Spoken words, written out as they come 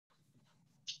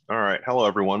All right. Hello,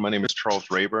 everyone. My name is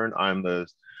Charles Rayburn. I'm the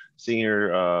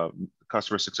Senior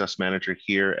Customer Success Manager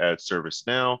here at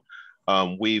ServiceNow.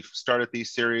 We've started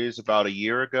these series about a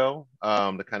year ago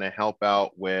to kind of help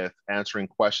out with answering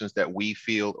questions that we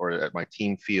field or that my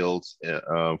team fields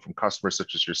from customers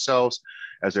such as yourselves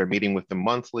as they're meeting with them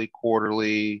monthly,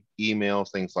 quarterly,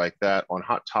 emails, things like that on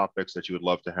hot topics that you would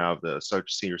love to have the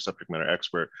senior subject matter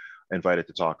expert invited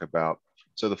to talk about.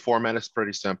 So the format is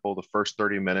pretty simple. The first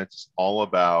 30 minutes is all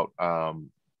about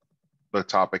the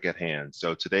topic at hand.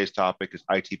 So today's topic is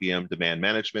ITBM demand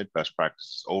management, best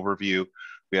practices overview.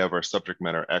 We have our subject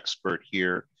matter expert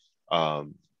here,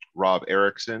 Rob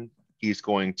Erickson. He's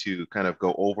going to kind of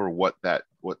go over what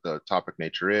the topic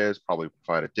nature is, probably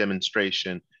provide a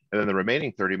demonstration. And then the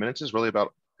remaining 30 minutes is really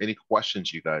about any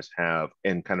questions you guys have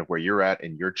and kind of where you're at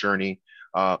in your journey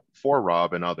for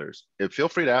Rob and others. And feel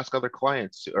free to ask other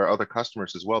clients or other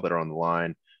customers as well that are on the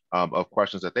line of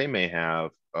questions that they may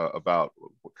have about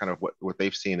what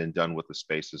they've seen and done with the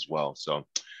space as well. So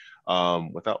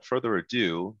without further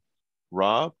ado,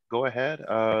 Rob, go ahead.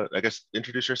 I guess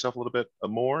introduce yourself a little bit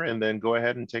more and then go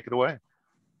ahead and take it away.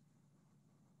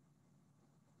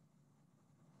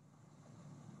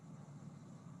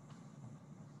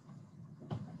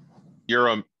 You're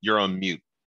on mute.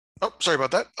 Oh, sorry about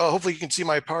that. Hopefully you can see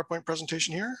my PowerPoint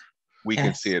presentation here. We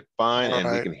can see it fine and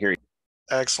we can hear you.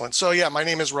 Excellent. So yeah, my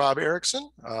name is Rob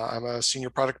Erickson. I'm a senior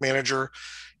product manager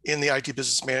in the IT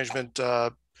business management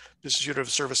business unit of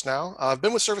ServiceNow. I've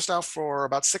been with ServiceNow for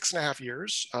about 6.5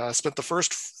 years. Spent the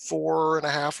first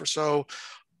 4.5 or so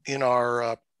in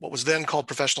our what was then called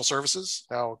professional services,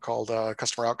 now called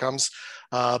customer outcomes,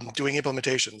 doing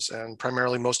implementations. And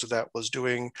primarily most of that was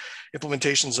doing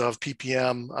implementations of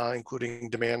PPM, including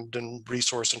demand and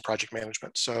resource and project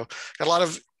management. So got a lot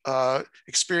of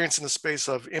experience in the space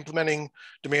of implementing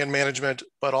demand management,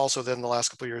 but also then the last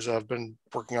couple of years I've been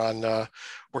working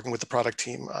with the product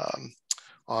team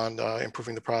on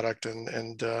improving the product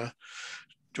and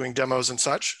doing demos and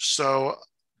such. So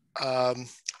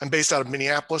I'm based out of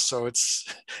Minneapolis, so it's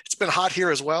been hot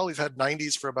here as well. We've had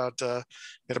 90s for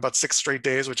about 6 straight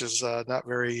days, which is not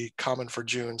very common for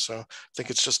June. So I think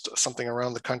it's just something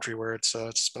around the country where it's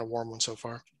been a warm one so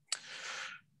far.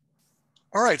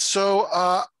 All right, so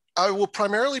I will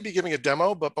primarily be giving a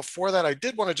demo, but before that, I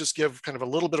did want to just give kind of a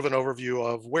little bit of an overview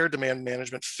of where demand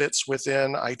management fits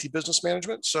within IT business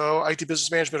management. So IT business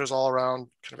management is all around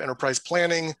kind of enterprise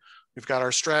planning. We've got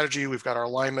our strategy, we've got our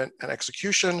alignment and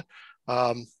execution.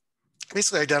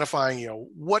 Basically identifying,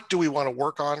 what do we want to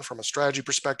work on from a strategy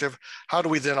perspective? How do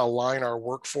we then align our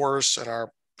workforce and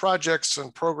our projects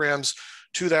and programs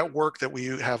to that work that we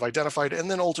have identified? And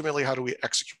then ultimately, how do we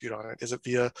execute on it? Is it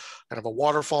via kind of a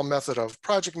waterfall method of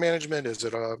project management? Is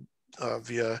it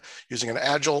via using an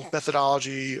agile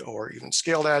methodology or even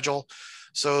scaled agile?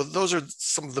 So those are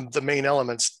some of the main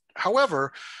elements.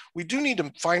 However, we do need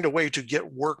to find a way to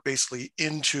get work basically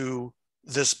into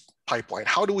this pipeline.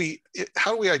 How do we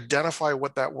identify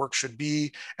what that work should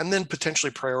be and then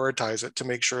potentially prioritize it to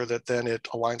make sure that then it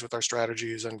aligns with our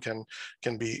strategies and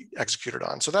can be executed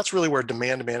on? So that's really where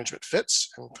demand management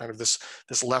fits and kind of this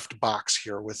left box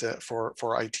here with it for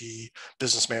IT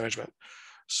business management.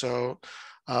 So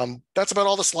that's about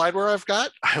all the slideware I've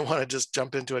got. I want to just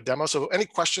jump into a demo. So any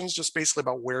questions just basically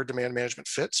about where demand management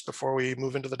fits before we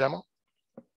move into the demo?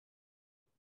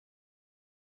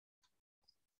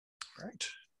 All right.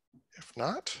 If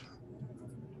not,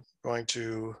 I'm going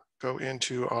to go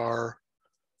into our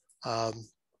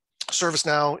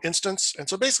ServiceNow instance. And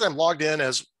so basically I'm logged in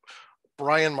as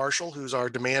Brian Marshall, who's our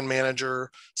demand manager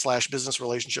 / business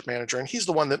relationship manager. And he's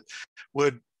the one that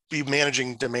would be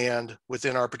managing demand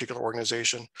within our particular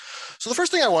organization. So the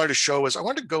first thing I wanted to show is I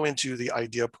wanted to go into the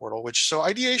idea portal, so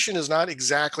ideation is not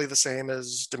exactly the same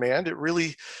as demand.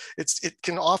 It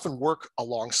can often work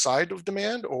alongside of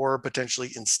demand or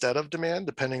potentially instead of demand,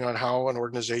 depending on how an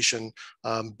organization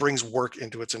brings work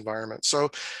into its environment. So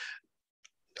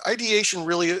ideation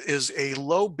really is a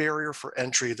low barrier for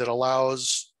entry that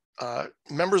allows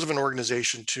members of an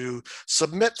organization to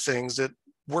submit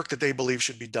work that they believe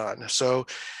should be done. So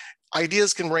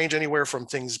ideas can range anywhere from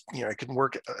things, it can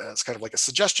work as kind of like a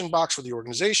suggestion box for the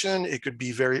organization. It could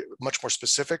be very much more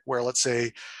specific where, let's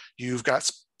say you've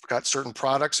got certain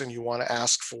products and you want to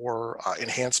ask for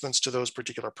enhancements to those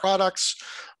particular products.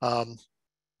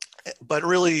 But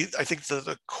really, I think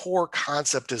the core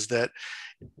concept is that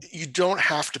you don't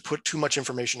have to put too much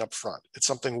information up front. It's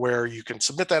something where you can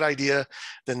submit that idea,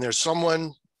 then there's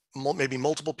someone maybe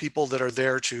multiple people that are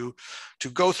there to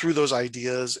go through those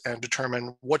ideas and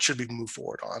determine what should we move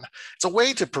forward on. It's a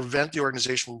way to prevent the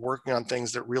organization from working on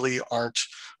things that really aren't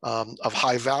of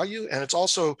high value. And it's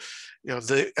also,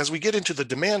 as we get into the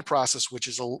demand process, which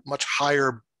is a much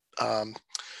higher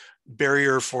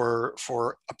barrier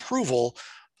for approval,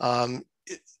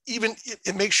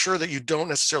 it makes sure that you don't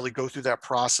necessarily go through that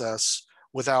process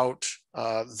without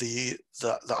the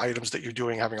items that you're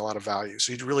doing having a lot of value.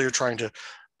 So you really are trying to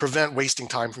prevent wasting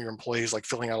time from your employees, like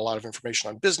filling out a lot of information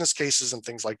on business cases and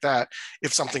things like that,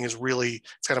 if something is really,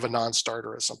 it's kind of a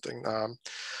non-starter or something.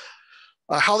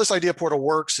 How this idea portal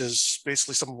works is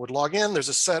basically someone would log in. There's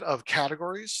a set of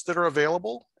categories that are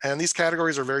available, and these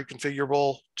categories are very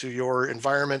configurable to your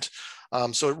environment.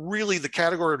 So really the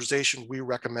categorization we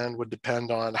recommend would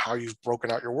depend on how you've broken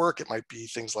out your work. It might be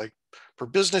things like per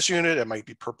business unit, it might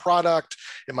be per product,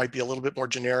 it might be a little bit more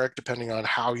generic depending on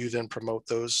how you then promote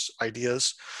those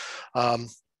ideas.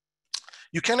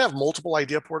 You can have multiple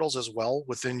idea portals as well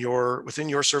within your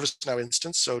ServiceNow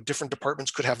instance. So different departments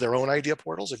could have their own idea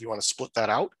portals if you want to split that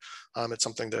out. It's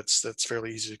something that's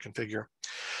fairly easy to configure.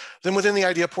 Then within the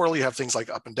idea portal, you have things like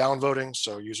up and down voting.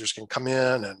 So users can come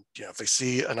in and if they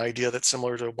see an idea that's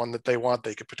similar to one that they want,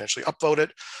 they could potentially upvote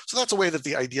it. So that's a way that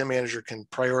the idea manager can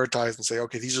prioritize and say,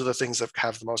 okay, these are the things that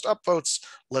have the most upvotes.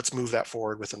 Let's move that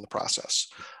forward within the process.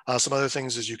 Some other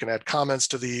things is you can add comments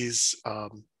to these.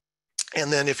 And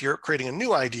then if you're creating a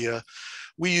new idea,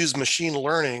 we use machine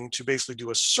learning to basically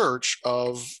do a search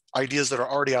of ideas that are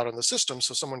already out in the system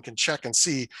so someone can check and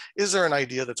see, is there an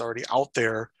idea that's already out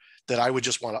there that I would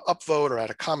just want to upvote or add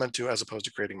a comment to as opposed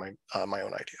to creating my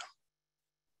own idea.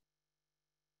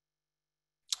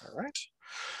 All right.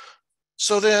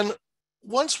 So then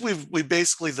once we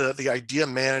basically, the idea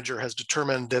manager has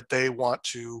determined that they want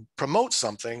to promote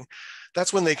something,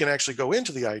 that's when they can actually go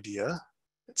into the idea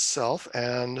itself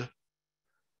and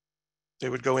they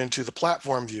would go into the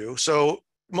platform view. So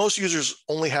most users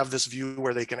only have this view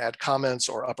where they can add comments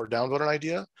or up or down vote an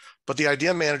idea, but the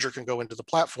idea manager can go into the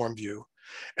platform view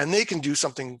and they can do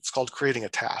something that's called creating a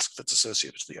task that's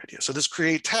associated to the idea. So this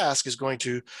create task is going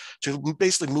to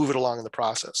basically move it along in the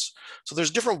process. So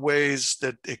there's different ways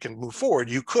that it can move forward.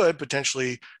 You could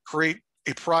potentially create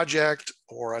a project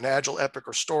or an agile epic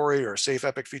or story or a safe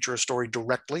epic feature or story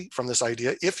directly from this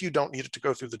idea if you don't need it to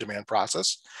go through the demand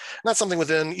process. And that's something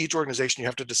within each organization you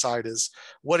have to decide is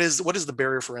what is the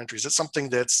barrier for entry? Is it something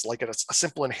that's like a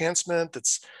simple enhancement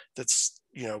that's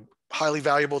highly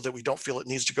valuable that we don't feel it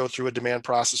needs to go through a demand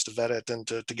process to vet it and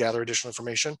to gather additional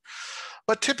information?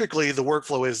 But typically the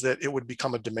workflow is that it would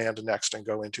become a demand next and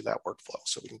go into that workflow.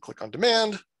 So we can click on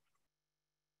demand,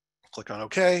 click on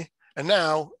OK. And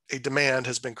now a demand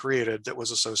has been created that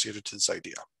was associated to this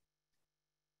idea.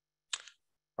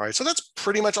 All right, so that's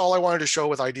pretty much all I wanted to show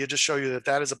with idea, just show you that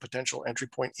that is a potential entry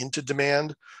point into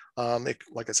demand.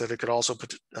 Like I said, it could also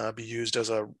be used as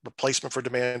a replacement for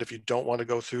demand if you don't want to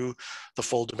go through the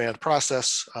full demand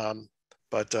process.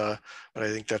 But I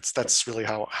think that's really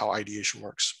how ideation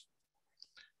works.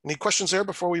 Any questions there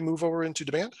before we move over into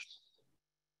demand?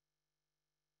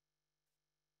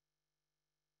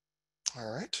 All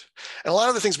right. And a lot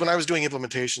of the things when I was doing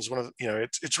implementations,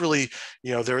 it's really,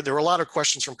 there were a lot of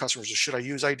questions from customers. Should I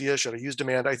use idea? Should I use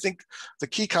demand? I think the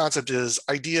key concept is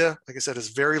idea, like I said, is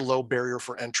very low barrier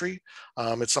for entry.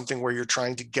 It's something where you're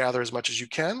trying to gather as much as you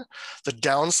can. The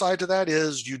downside to that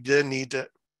is you then need to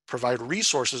provide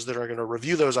resources that are going to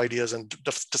review those ideas and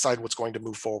decide what's going to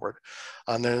move forward.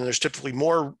 And then there's typically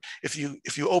more, if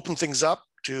you open things up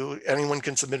to anyone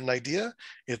can submit an idea,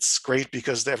 it's great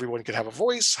because everyone can have a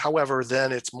voice. However,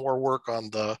 then it's more work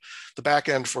on the back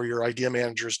end for your idea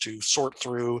managers to sort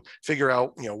through, figure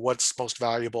out what's most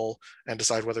valuable and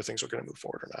decide whether things are going to move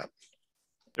forward or not.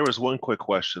 There was one quick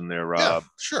question there, Rob. Yeah,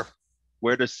 sure.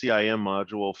 Where does CIM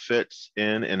module fit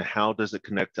in and how does it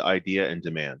connect to idea and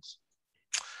demands?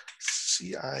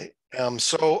 CIM.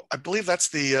 So I believe that's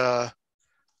the,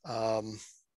 I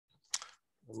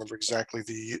remember exactly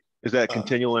the. Is that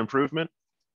continual improvement?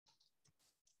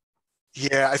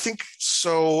 Yeah, I think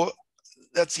so.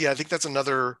 I think that's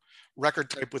another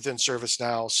record type within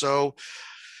ServiceNow. So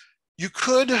you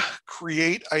could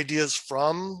create ideas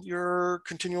from your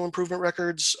continual improvement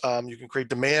records. You can create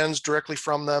demands directly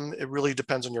from them. It really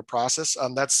depends on your process.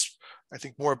 That's, I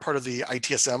think, more part of the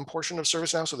ITSM portion of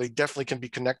ServiceNow. So they definitely can be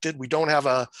connected. We don't have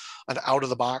an out of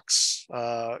the box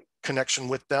connection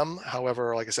with them.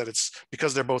 However, like I said, it's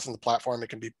because they're both in the platform, it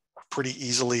can be pretty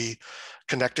easily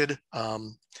connected. I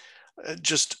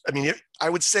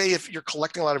would say if you're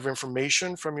collecting a lot of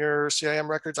information from your CIM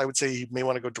records, I would say you may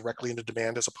want to go directly into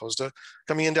demand as opposed to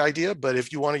coming into idea. But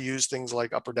if you want to use things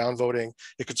like up or down voting,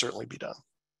 it could certainly be done.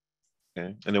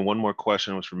 Okay. And then one more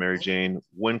question was from Mary Jane.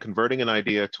 When converting an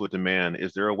idea to a demand,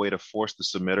 is there a way to force the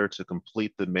submitter to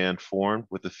complete the demand form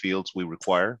with the fields we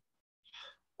require?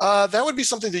 That would be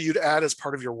something that you'd add as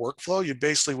part of your workflow. You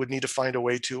basically would need to find a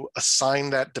way to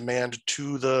assign that demand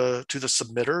to the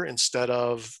submitter instead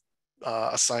of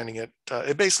assigning it.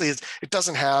 It basically is, it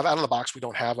doesn't have, out of the box, we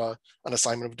don't have an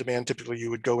assignment of demand. Typically, you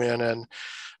would go in and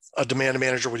a demand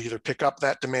manager would either pick up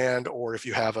that demand, or if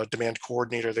you have a demand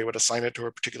coordinator, they would assign it to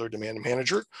a particular demand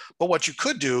manager. But what you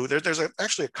could do, there's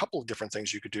actually a couple of different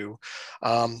things you could do.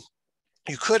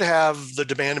 You could have the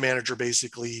demand manager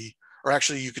basically, or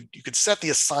actually you could set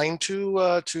the assign to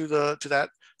that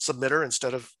submitter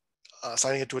instead of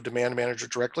assigning it to a demand manager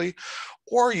directly,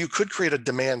 or you could create a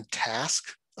demand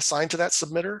task assigned to that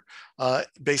submitter,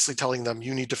 basically telling them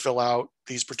you need to fill out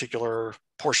these particular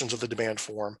portions of the demand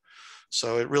form.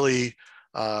 So it really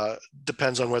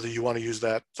depends on whether you want to use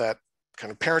that kind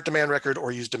of parent demand record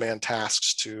or use demand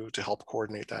tasks to help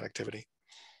coordinate that activity.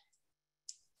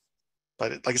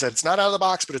 But like I said, it's not out of the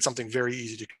box, but it's something very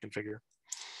easy to configure.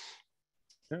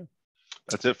 Yeah,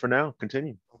 that's it for now.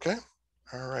 Continue. Okay.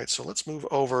 All right. So let's move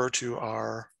over to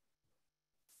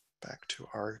back to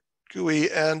our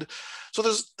GUI. And so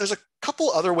there's a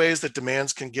couple other ways that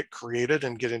demands can get created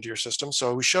and get into your system.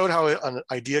 So we showed how an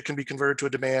idea can be converted to a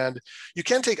demand. You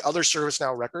can take other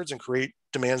ServiceNow records and create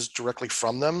demands directly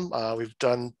from them. We've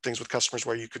done things with customers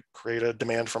where you could create a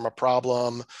demand from a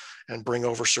problem and bring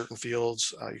over certain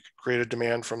fields. You could create a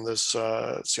demand from this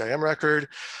CIM record.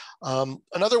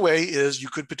 Another way is you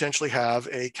could potentially have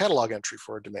a catalog entry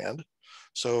for a demand.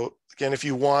 So again, if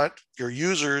you want your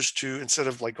users to, instead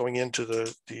of like going into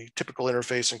the typical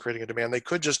interface and creating a demand, they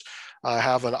could just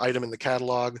have an item in the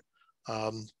catalog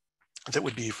that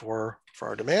would be for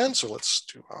our demand. So let's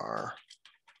do our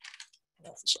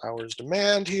office hours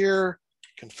demand here.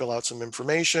 You can fill out some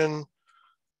information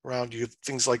around you.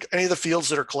 Things like any of the fields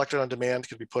that are collected on demand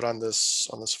could be put on this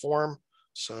form.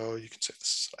 So you can say this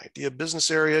is an idea business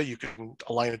area. You can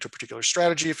align it to a particular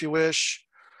strategy if you wish.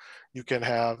 You can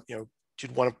have,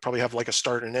 you'd want to probably have like a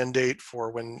start and end date for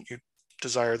when you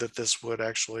desire that this would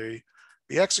actually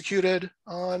be executed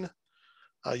on.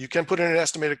 You can put in an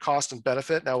estimated cost and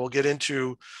benefit. Now we'll get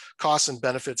into costs and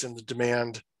benefits in the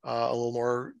demand a little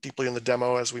more deeply in the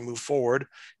demo as we move forward,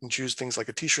 and choose things like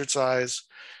a t-shirt size.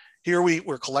 Here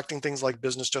we're collecting things like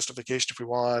business justification if we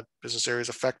want, business areas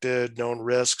affected, known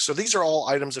risks. So these are all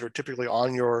items that are typically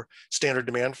on your standard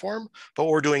demand form, but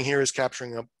what we're doing here is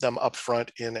capturing them up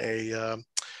front in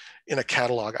a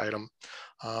catalog item.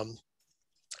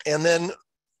 And then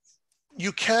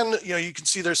you can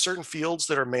see there's certain fields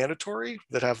that are mandatory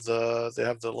that have the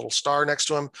little star next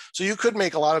to them. So you could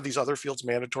make a lot of these other fields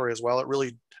mandatory as well. It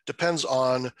really depends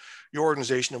on your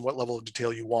organization and what level of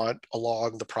detail you want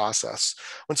along the process.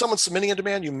 When someone's submitting a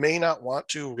demand, you may not want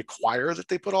to require that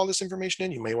they put all this information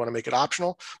in. You may want to make it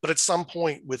optional, but at some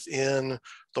point within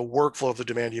the workflow of the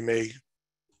demand, you may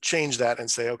change that and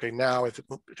say, okay, now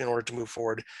in order to move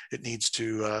forward, it needs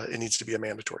to be a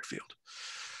mandatory field.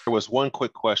 There was one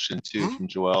quick question too from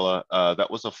Joella.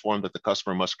 That was a form that the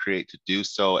customer must create to do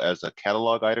so as a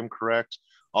catalog item, correct?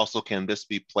 Also, can this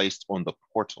be placed on the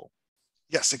portal?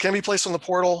 Yes, it can be placed on the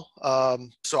portal.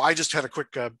 So I just had a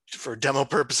quick, for demo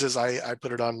purposes, I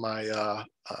put it on my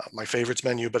my favorites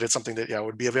menu, but it's something that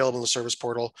would be available in the service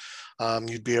portal.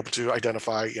 You'd be able to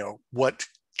identify what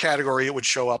category it would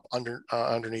show up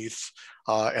underneath,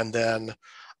 and then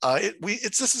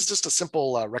this is just a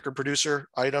simple record producer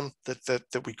item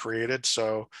that we created.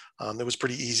 So it was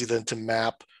pretty easy then to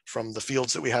map from the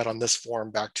fields that we had on this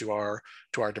form back to our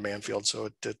demand field. So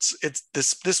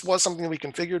this was something that we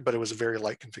configured, but it was a very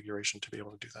light configuration to be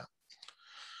able to do that.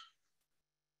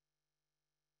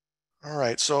 All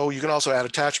right, so you can also add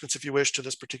attachments if you wish to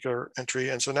this particular entry.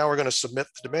 And so now we're going to submit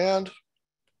the demand.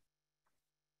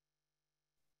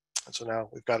 And so now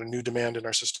we've got a new demand in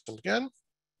our system again.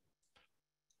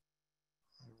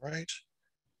 All right.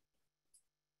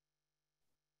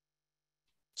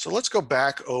 So let's go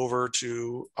back over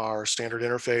to our standard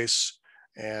interface,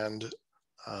 and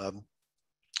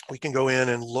we can go in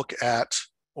and look at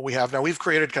what we have. Now we've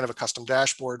created kind of a custom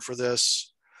dashboard for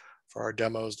this, for our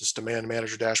demos, this demand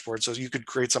manager dashboard. So you could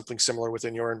create something similar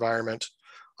within your environment.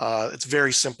 It's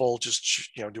very simple, just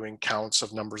doing counts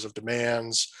of numbers of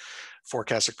demands,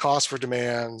 forecasted costs for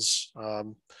demands,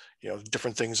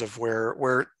 different things of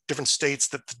where different states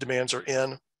that the demands are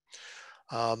in.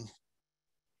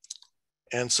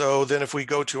 And so then if we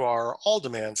go to our all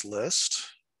demands list,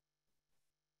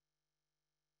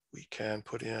 we can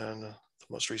put in the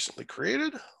most recently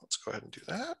created. Let's go ahead and do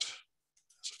that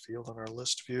as a field on our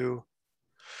list view.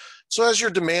 So as your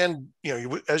demand,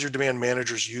 as your demand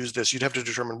managers use this, you'd have to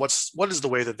determine what is the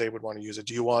way that they would want to use it.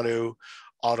 Do you want to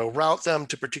auto route them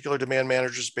to particular demand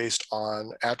managers based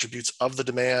on attributes of the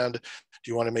demand? Do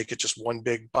you want to make it just one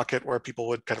big bucket where people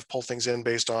would kind of pull things in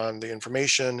based on the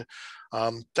information?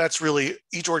 That's really,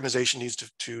 each organization needs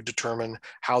to determine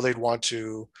how they'd want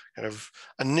to kind of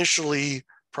initially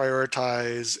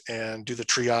prioritize and do the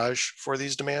triage for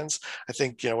these demands. I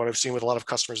think, what I've seen with a lot of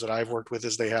customers that I've worked with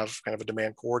is they have kind of a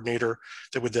demand coordinator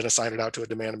that would then assign it out to a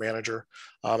demand manager.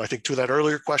 I think to that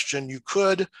earlier question, you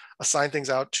could assign things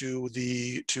out to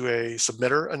a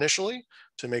submitter initially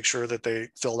to make sure that they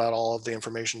filled out all of the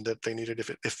information that they needed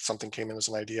if something came in as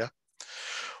an idea.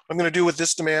 What I'm going to do with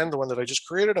this demand, the one that I just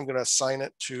created, I'm going to assign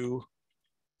it to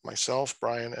myself,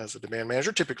 Brian, as a demand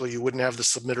manager. Typically, you wouldn't have the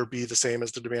submitter be the same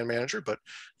as the demand manager, but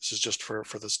this is just for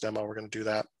this demo. We're going to do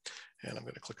that. And I'm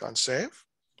going to click on save.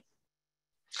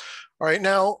 All right,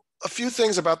 now a few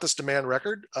things about this demand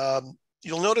record.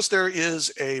 You'll notice there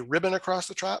is a ribbon across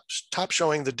the top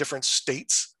showing the different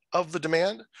states of the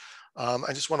demand.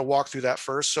 I just want to walk through that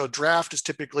first. So draft is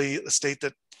typically the state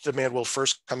that demand will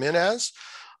first come in as.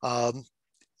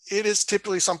 It is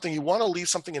typically something you want to leave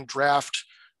something in draft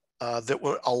that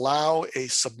will allow a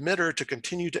submitter to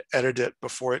continue to edit it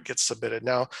before it gets submitted.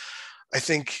 Now, I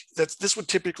think that this would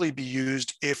typically be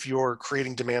used if you're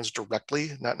creating demands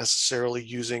directly, not necessarily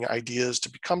using ideas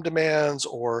to become demands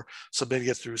or submitting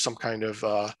it through some kind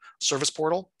of service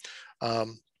portal.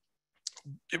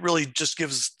 It really just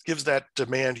gives that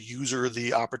demand user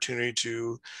the opportunity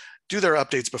to do their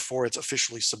updates before it's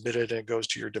officially submitted and it goes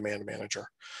to your demand manager.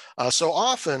 So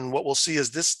often what we'll see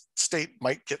is this state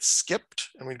might get skipped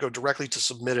and we'd go directly to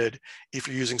submitted if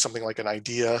you're using something like an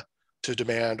idea to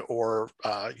demand or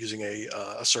using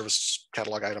a service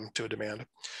catalog item to a demand.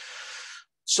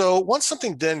 So once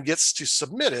something then gets to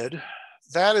submitted,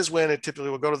 that is when it typically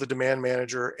will go to the demand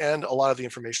manager and a lot of the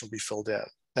information will be filled in.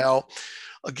 Now,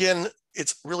 again,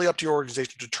 it's really up to your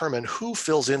organization to determine who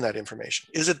fills in that information.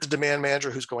 Is it the demand manager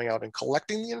who's going out and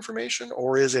collecting the information,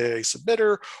 or is it a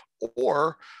submitter,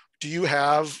 or do you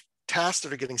have tasks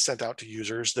that are getting sent out to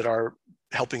users that are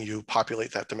helping you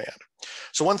populate that demand?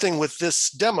 So one thing with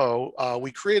this demo,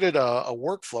 we created a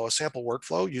workflow, a sample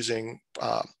workflow using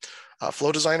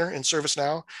Flow Designer in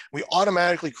ServiceNow. We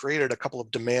automatically created a couple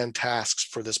of demand tasks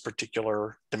for this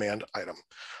particular demand item.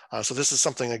 So this is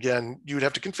something, again, you would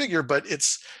have to configure, but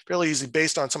it's fairly easy.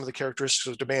 Based on some of the characteristics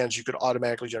of demands, you could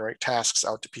automatically generate tasks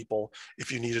out to people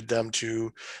if you needed them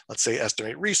to, let's say,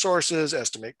 estimate resources,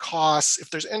 estimate costs, if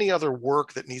there's any other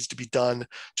work that needs to be done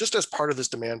just as part of this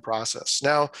demand process.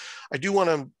 Now, I do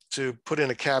want to put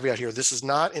in a caveat here. This is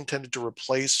not intended to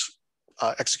replace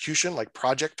execution like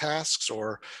project tasks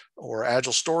or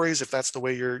agile stories, if that's the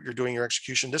way you're doing your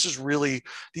execution. This is really,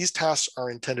 these tasks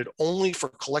are intended only for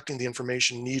collecting the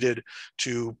information needed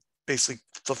to basically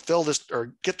fulfill this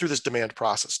or get through this demand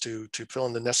process, to fill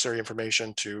in the necessary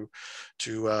information to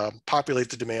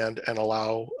populate the demand and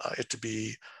allow it to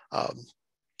be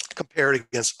compared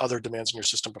against other demands in your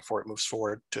system before it moves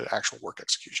forward to actual work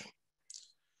execution.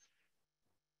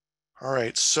 All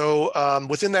right, so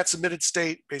within that submitted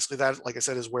state, basically that, like I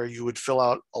said, is where you would fill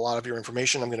out a lot of your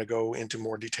information. I'm going to go into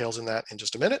more details in that in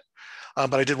just a minute,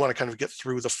 but I did want to kind of get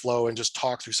through the flow and just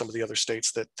talk through some of the other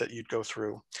states that you'd go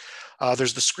through.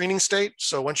 There's the screening state.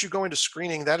 So once you go into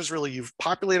screening, that is really, you've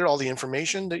populated all the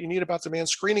information that you need about demand.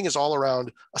 Screening is all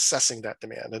around assessing that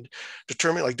demand and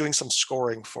determining, like doing some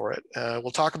scoring for it. We'll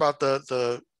talk about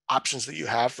the options that you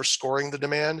have for scoring the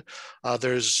demand.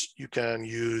 You can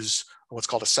use what's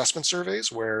called assessment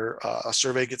surveys, where a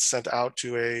survey gets sent out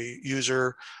to a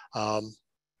user.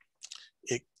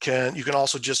 You can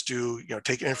also just do,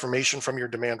 take information from your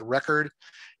demand record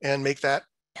and make that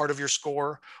part of your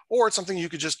score, or it's something you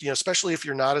could just, especially if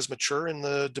you're not as mature in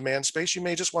the demand space, you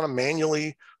may just want to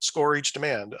manually score each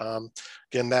demand.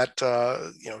 Again, that,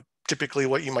 typically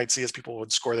what you might see is people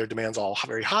would score their demands all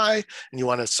very high, and you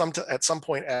want to at some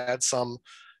point add some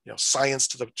science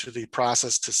to the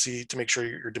process to make sure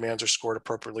your demands are scored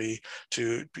appropriately,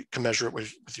 to commensurate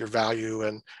with your value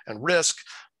and risk.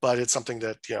 But it's something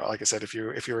that, like I said, if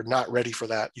you're not ready for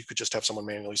that, you could just have someone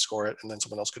manually score it and then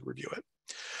someone else could review it.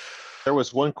 There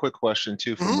was one quick question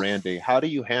too from Randy. How do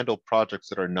you handle projects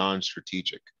that are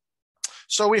non-strategic?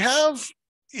 So we have,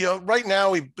 right now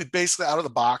we basically, out of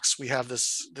the box, we have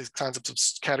these concepts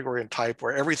of category and type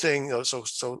where everything, so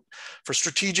for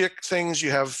strategic things,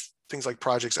 you have things like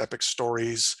projects, epic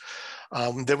stories.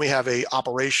 Then we have a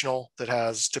operational that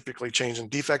has typically change and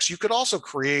defects. You could also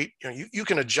create, you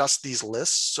can adjust these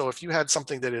lists. So if you had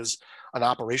something that is an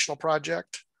operational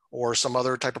project or some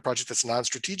other type of project that's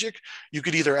non-strategic, you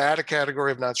could either add a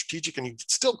category of non-strategic and you could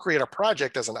still create a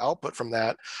project as an output from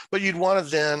that, but you'd want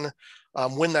to then,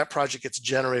 when that project gets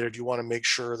generated, you want to make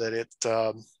sure that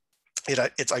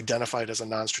it's identified as a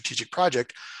non-strategic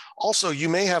project. Also, you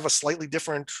may have a slightly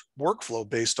different workflow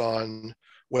based on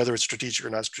whether it's strategic or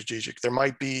not strategic. There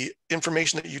might be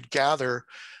information that you'd gather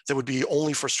that would be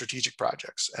only for strategic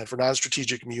projects. And for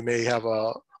non-strategic, you may have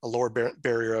a lower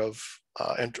barrier of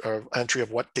entry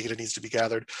of what data needs to be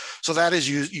gathered. So that is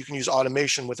you can use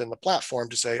automation within the platform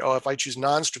to say, oh, if I choose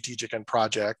non-strategic and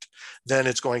project, then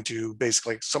it's going to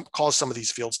basically cause some of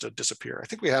these fields to disappear. I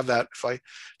think we have that. If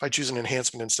I choose an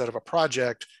enhancement instead of a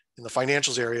project in the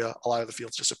financials area, a lot of the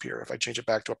fields disappear. If I change it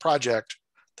back to a project,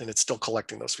 then it's still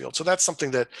collecting those fields. So that's something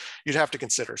that you'd have to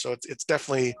consider. So it's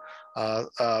definitely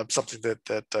something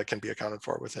that can be accounted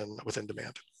for within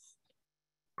demand.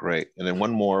 Great. And then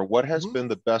one more, what has been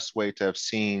the best way to have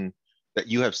seen that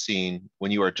you have seen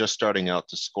when you are just starting out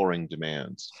to scoring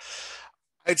demands?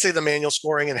 I'd say the manual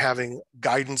scoring and having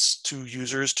guidance to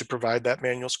users to provide that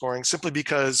manual scoring, simply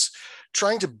because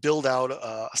trying to build out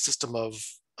a system of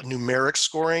numeric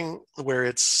scoring where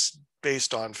it's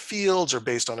based on fields or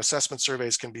based on assessment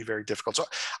surveys can be very difficult. So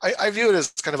I view it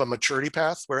as kind of a maturity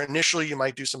path where initially you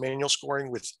might do some manual scoring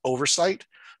with oversight.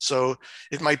 So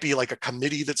it might be like a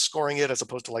committee that's scoring it as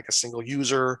opposed to like a single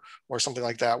user or something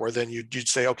like that, where then you'd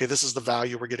say, okay, this is the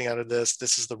value we're getting out of this.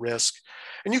 This is the risk.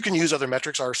 And you can use other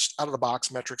metrics. Our out of the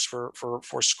box metrics for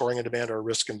scoring and demand are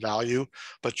risk and value,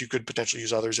 but you could potentially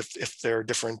use others if there are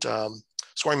different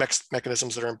scoring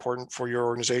mechanisms that are important for your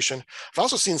organization. I've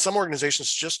also seen some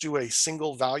organizations just do a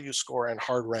single value score and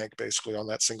hard rank basically on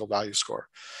that single value score.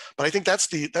 But I think that's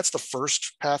the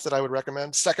first path that I would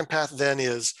recommend. Second path then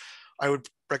is I would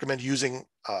recommend using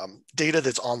data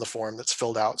that's on the form that's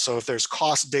filled out. So if there's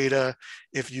cost data,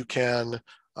 if you can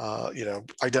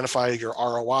identify your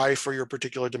ROI for your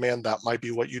particular demand, that might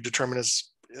be what you determine as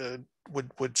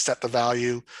would set the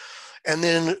value. And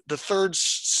then the third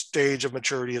stage of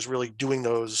maturity is really doing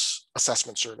those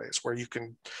assessment surveys where you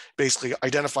can basically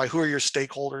identify who are your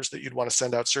stakeholders that you'd want to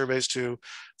send out surveys to.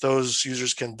 Those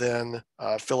users can then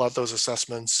fill out those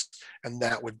assessments, and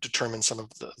that would determine some of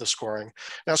the scoring.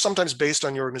 Now, sometimes based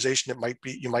on your organization,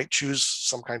 you might choose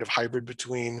some kind of hybrid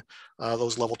between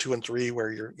those level 2 and 3,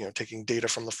 where you're taking data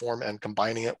from the form and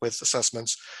combining it with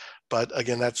assessments. But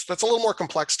again, that's a little more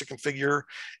complex to configure.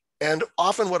 And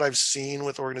often what I've seen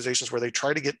with organizations where they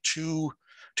try to get too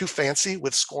fancy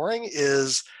with scoring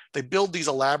is they build these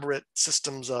elaborate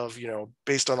systems of,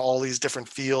 based on all these different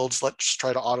fields, let's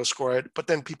try to auto score it. But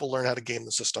then people learn how to game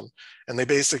the system. And they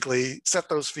basically set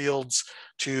those fields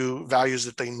to values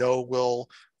that they know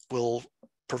will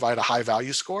provide a high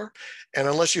value score. And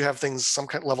unless you have some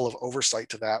kind of level of oversight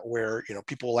to that, where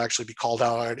people will actually be called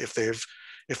out if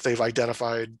they've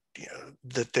identified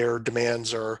that their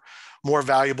demands are more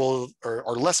valuable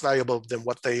or less valuable than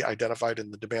what they identified in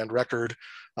the demand record,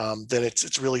 then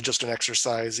it's really just an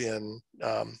exercise in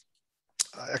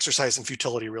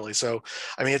futility, really. So,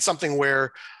 I mean, it's something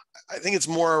where I think it's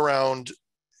more around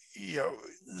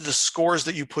the scores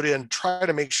that you put in, try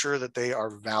to make sure that they are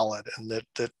valid, and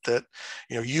that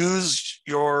use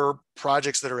your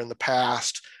projects that are in the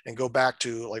past and go back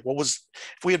to like, if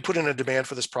we had put in a demand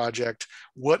for this project,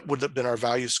 what would have been our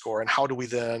value score, and how do we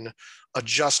then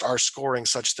adjust our scoring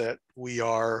such that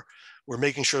we're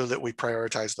making sure that we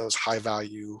prioritize those high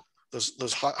value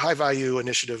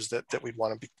initiatives that we'd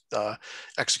want to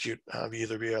execute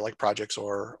either via like projects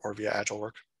or via agile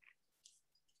work.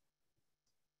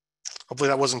 Hopefully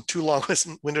that wasn't too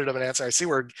long-winded of an answer. I see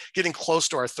we're getting close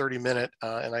to our 30-minute,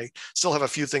 and I still have a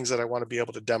few things that I want to be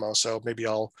able to demo. So maybe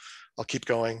I'll keep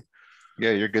going.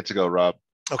 Yeah, you're good to go, Rob.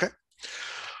 Okay.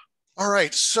 All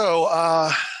right. So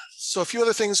a few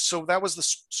other things. So that was the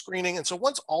screening. And so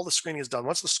once all the screening is done,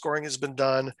 once the scoring has been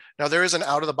done, now there is an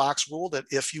out-of-the-box rule that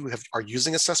if you are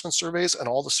using assessment surveys and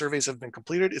all the surveys have been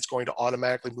completed, it's going to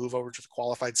automatically move over to the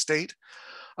qualified state.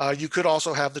 You could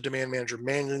also have the demand manager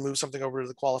manually move something over to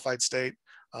the qualified state,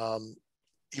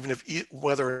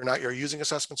 whether or not you're using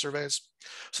assessment surveys.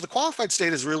 So the qualified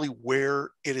state is really where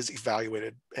it is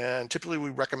evaluated. And typically we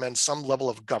recommend some level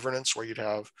of governance where you'd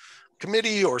have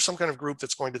committee or some kind of group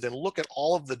that's going to then look at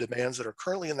all of the demands that are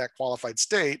currently in that qualified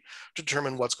state to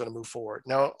determine what's going to move forward.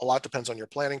 Now, a lot depends on your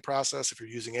planning process. If you're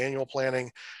using annual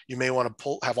planning, you may want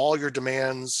to have all your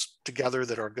demands together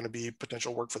that are going to be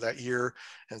potential work for that year.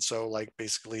 And so like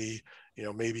basically,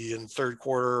 maybe in third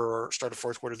quarter or start of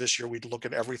fourth quarter this year, we'd look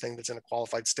at everything that's in a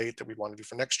qualified state that we want to do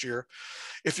for next year.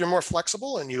 If you're more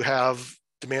flexible and you have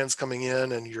demands coming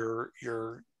in and you're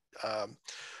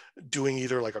doing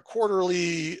either like a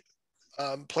quarterly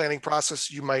planning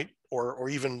process, you might, or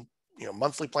even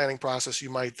monthly planning process, you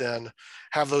might then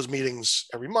have those meetings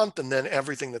every month, and then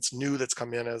everything that's new that's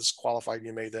come in as qualified,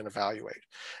 you may then evaluate.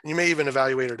 And you may even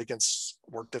evaluate it against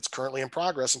work that's currently in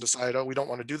progress and decide, oh, we don't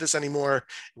want to do this anymore.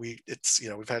 We've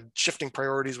had shifting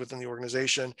priorities within the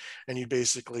organization, and you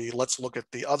basically, let's look at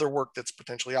the other work that's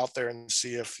potentially out there and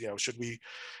see if,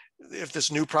 if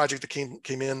this new project that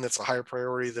came in that's a higher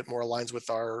priority that more aligns with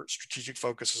our strategic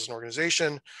focus as an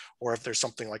organization, or if there's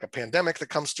something like a pandemic that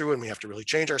comes through and we have to really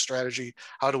change our strategy,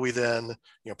 how do we then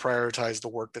prioritize the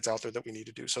work that's out there that we need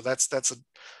to do? So that's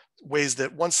ways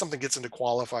that once something gets into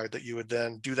qualified, that you would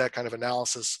then do that kind of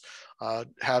analysis,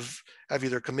 have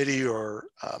either a committee or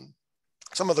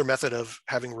some other method of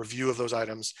having review of those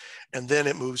items, and then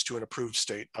it moves to an approved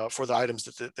state for the items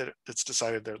that it's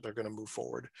decided they're going to move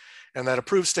forward. And that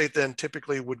approved state then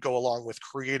typically would go along with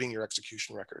creating your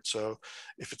execution record. So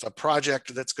if it's a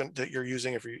project that you're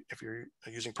using, if you're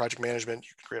using project management,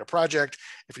 you can create a project.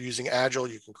 If you're using Agile,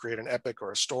 you can create an epic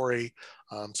or a story.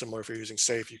 Similar, if you're using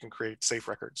SAFe, you can create SAFe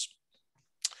records.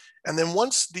 And then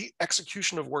once the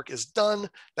execution of work is done,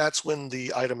 that's when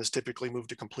the item is typically moved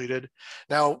to completed.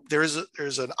 Now, there's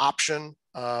an option.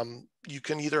 You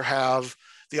can either have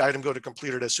the item go to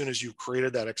completed as soon as you've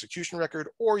created that execution record,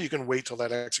 or you can wait till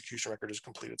that execution record is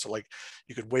completed. So like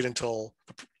you could wait until,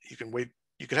 you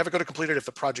can have it go to completed if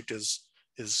the project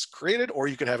is created, or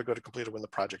you can have it go to completed when the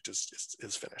project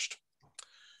is finished.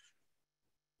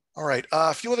 All right,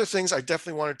 a few other things I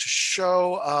definitely wanted to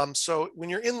show. So when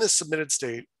you're in this submitted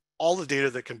state, all the data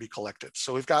that can be collected.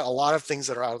 So we've got a lot of things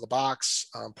that are out of the box.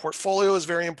 Portfolio is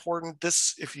very important.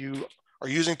 This, if you are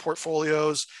using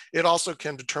portfolios, it also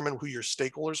can determine who your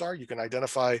stakeholders are. You can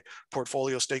identify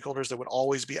portfolio stakeholders that would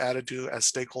always be added to as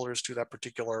stakeholders to that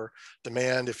particular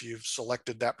demand if you've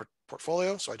selected that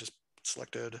portfolio. So I just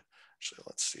selected, actually,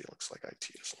 let's see, it looks like IT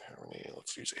doesn't have any.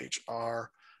 Let's use HR.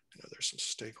 There's some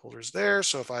stakeholders there.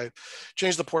 So if I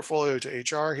change the portfolio to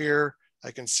HR here, I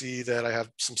can see that I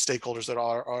have some stakeholders that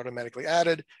are automatically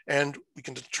added, and we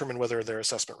can determine whether they're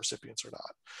assessment recipients or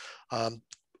not.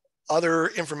 Other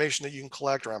information that you can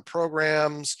collect around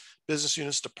programs, business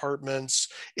units, departments.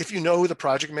 If you know who the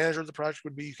project manager of the project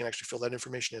would be, you can actually fill that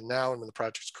information in now, and when the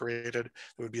project's created, it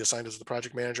would be assigned as the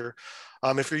project manager.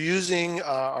 If you're using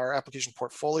our application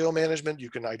portfolio management, you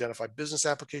can identify business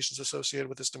applications associated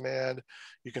with this demand.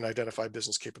 You can identify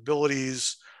business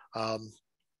capabilities.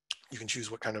 You can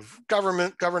choose what kind of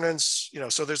governance,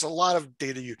 so there's a lot of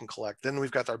data you can collect. Then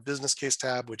we've got our business case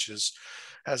tab, which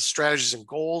has strategies and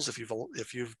goals. If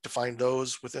you've defined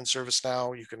those within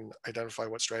ServiceNow, you can identify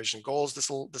what strategies and goals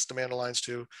this demand aligns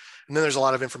to. And then there's a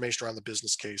lot of information around the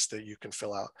business case that you can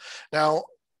fill out. Now,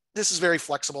 this is very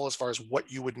flexible as far as what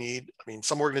you would need. I mean,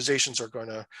 some organizations are going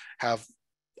to have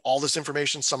all this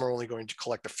information. Some are only going to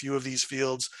collect a few of these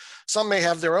fields. Some may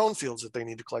have their own fields that they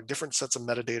need to collect, different sets of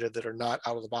metadata that are not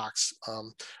out of the box.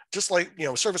 Just like,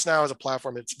 ServiceNow as a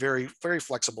platform, it's very, very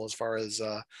flexible as far as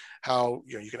how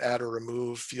you can add or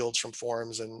remove fields from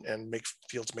forms and make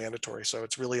fields mandatory. So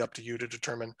it's really up to you to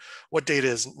determine what data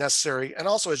is necessary. And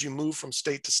also, as you move from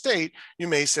state to state, you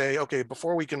may say, okay,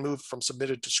 before we can move from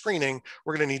submitted to screening,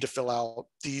 we're going to need to fill out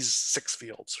these 6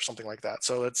 fields or something like that.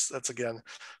 So that's again,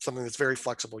 something that's very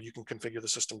flexible. You can configure the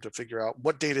system to figure out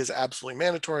what data is absolutely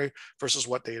mandatory versus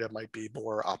what data might be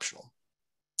more optional.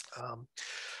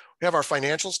 We have our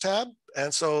financials tab.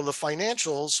 And so the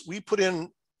financials, we put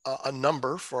in a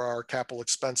number for our capital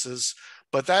expenses,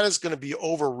 but that is going to be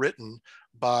overwritten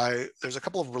by, there's a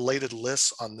couple of related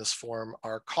lists on this form.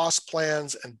 Our cost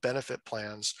plans and benefit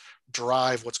plans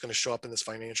drive what's going to show up in this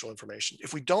financial information.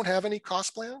 If we don't have any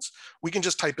cost plans, we can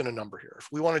just type in a number here. If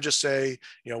we want to just say,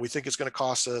 we think it's going to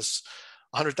cost us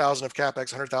 100,000 of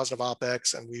CapEx, 100,000 of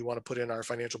OpEx, and we want to put in our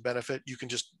financial benefit, you can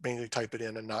just mainly type it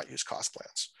in and not use cost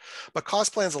plans. But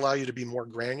cost plans allow you to be more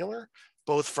granular,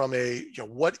 both from a,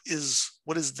 what is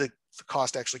the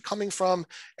cost actually coming from,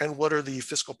 and what are the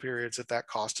fiscal periods that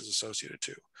cost is associated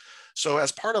to. So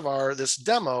as part of this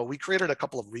demo, we created a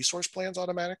couple of resource plans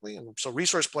automatically. And so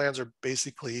resource plans are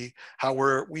basically how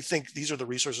we think these are the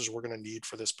resources we're going to need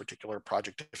for this particular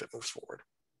project if it moves forward.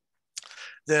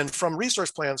 Then from resource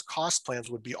plans, cost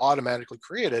plans would be automatically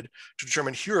created to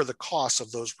determine here are the costs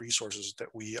of those resources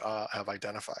that we have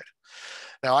identified.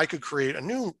 Now I could create a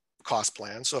new cost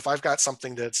plan. So if I've got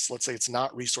something that's, let's say it's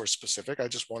not resource specific, I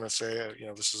just want to say,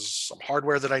 this is some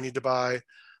hardware that I need to buy.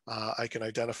 I can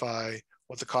identify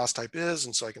what the cost type is.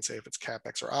 And so I can say if it's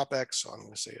CapEx or OpEx. So I'm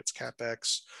going to say it's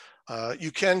CapEx. You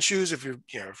can choose if you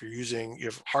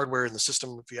have hardware in the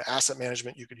system via asset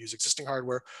management, you could use existing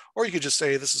hardware, or you could just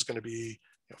say this is going to be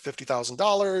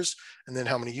 $50,000 and then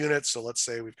how many units. So let's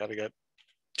say we've got to get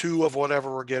 2 of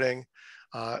whatever we're getting.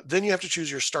 Then you have to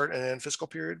choose your start and end fiscal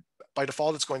period. By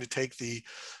default, it's going to take the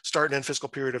start and end fiscal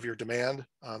period of your demand.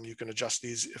 You can adjust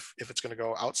these if it's going to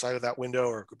go outside of that window,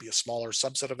 or it could be a smaller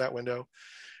subset of that window.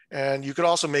 And you could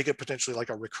also make it potentially like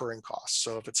a recurring cost.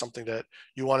 So if it's something that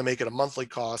you want to make it a monthly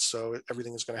cost, so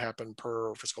everything is going to happen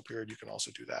per fiscal period, you can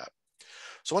also do that.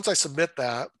 So once I submit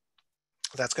that,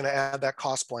 that's going to add that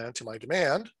cost plan to my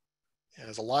demand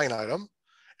as a line item.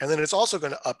 And then it's also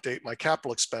going to update my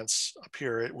capital expense up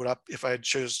here. It would if I had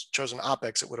chosen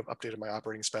OpEx, it would have updated my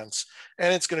operating expense,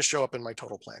 and it's going to show up in my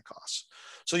total plan costs.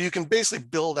 So you can basically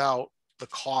build out the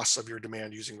costs of your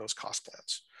demand using those cost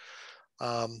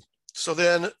plans. So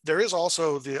then there is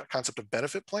also the concept of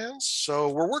benefit plans. So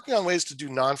we're working on ways to do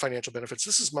non-financial benefits.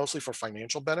 This is mostly for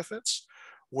financial benefits,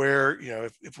 where,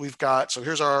 if we've got, so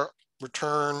here's our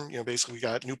return, basically we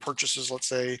got new purchases, let's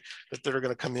say, that are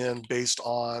going to come in based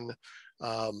on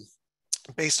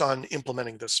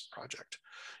implementing this project.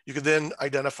 You could then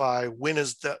identify when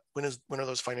are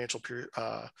those financial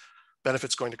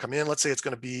benefits going to come in. Let's say it's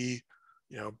going to be,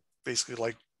 basically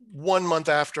like 1 month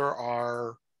after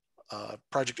our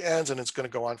project ends, and it's going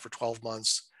to go on for 12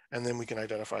 months. And then we can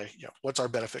identify, what's our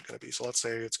benefit going to be? So let's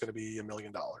say it's going to be $1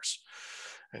 million.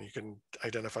 And you can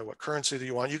identify what currency that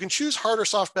you want. You can choose hard or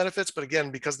soft benefits, but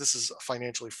again, because this is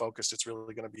financially focused, it's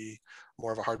really going to be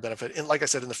more of a hard benefit. And like I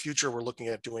said, in the future, we're looking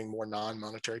at doing more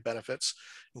non-monetary benefits,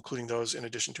 including those in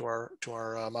addition to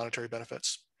our monetary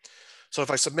benefits. So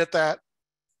if I submit that,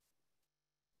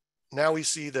 now we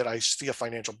see that I see a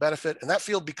financial benefit, and that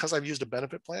field, because I've used a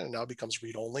benefit plan, and now becomes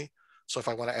read-only. So if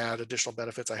I want to add additional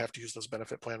benefits, I have to use those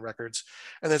benefit plan records.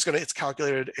 And then it's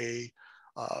calculated a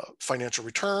financial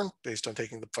return based on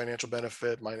taking the financial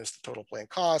benefit minus the total plan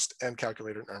cost and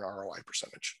calculated an ROI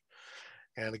percentage.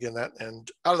 And again,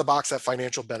 and out of the box, that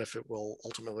financial benefit will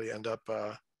ultimately end up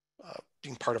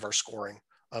being part of our scoring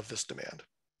of this demand.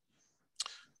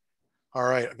 All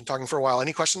right, I've been talking for a while.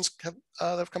 Any questions that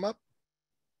have come up?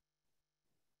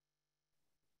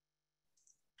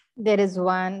 There is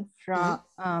one from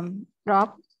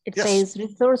Rob. It says,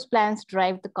 resource plans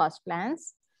drive the cost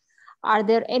plans. Are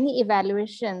there any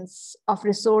evaluations of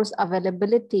resource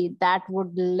availability that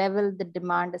would level the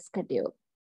demand schedule?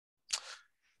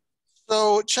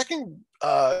 So checking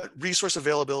resource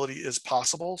availability is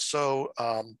possible. So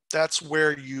that's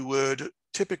where you would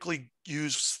typically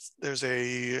use, there's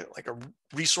a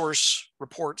resource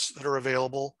reports that are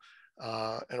available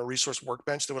and a resource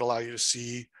workbench that would allow you to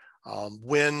see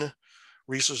when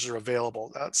resources are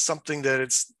available. That's something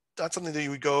that you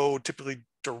would go typically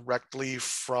directly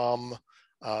from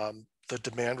the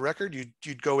demand record.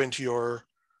 You'd go into your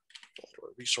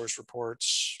resource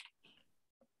reports,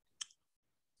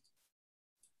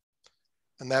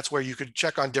 and that's where you could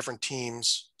check on different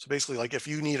teams. So basically, like if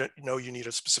you need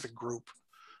a specific group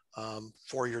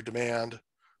for your demand.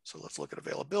 So let's look at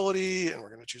availability, and we're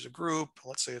going to choose a group.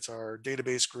 Let's say it's our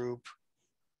database group.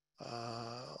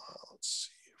 Let's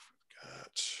see if we've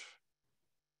got,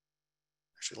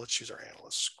 actually, let's choose our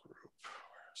analysts group.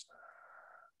 Where's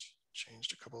that?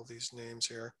 Changed a couple of these names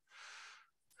here.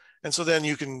 And so then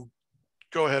you can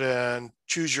go ahead and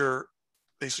choose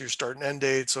basically your start and end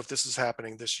date. So if this is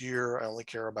happening this year, I only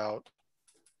care about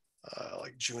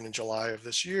like June and July of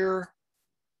this year.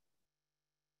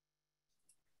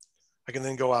 I can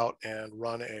then go out and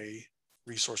run a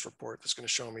resource report that's going to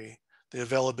show me the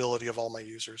availability of all my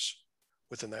users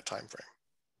within that time frame.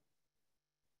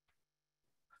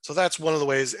 So that's one of the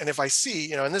ways. And if I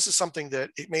see, and this is something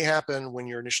that it may happen when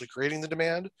you're initially creating the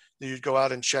demand, that you'd go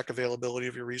out and check availability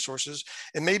of your resources.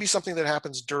 It may be something that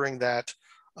happens during that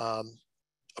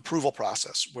approval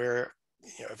process, where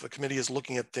if the committee is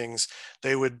looking at things,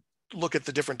 they would look at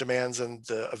the different demands and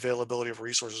the availability of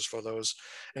resources for those.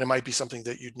 And it might be something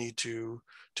that you'd need to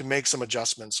make some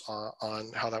adjustments on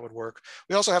how that would work.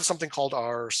 We also have something called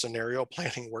our scenario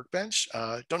planning workbench.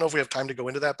 Don't know if we have time to go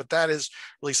into that, but that is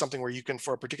really something where you can,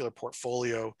 for a particular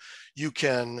portfolio, you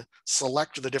can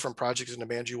select the different projects and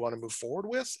demands you want to move forward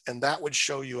with. And that would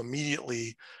show you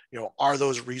immediately, are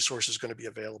those resources going to be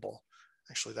available?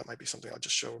 Actually, that might be something I'll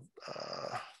just show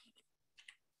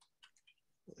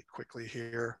really quickly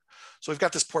here. So we've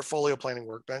got this portfolio planning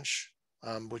workbench,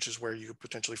 which is where you could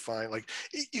potentially find,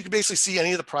 you could basically see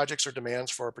any of the projects or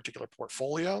demands for a particular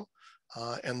portfolio.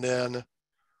 And then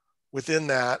within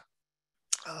that,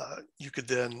 you could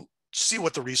then see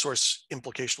what the resource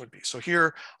implication would be. So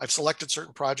here I've selected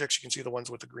certain projects. You can see the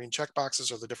ones with the green check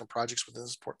boxes are the different projects within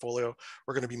this portfolio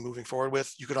we're going to be moving forward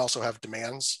with. You could also have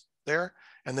demands there.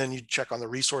 And then you check on the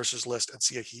resources list and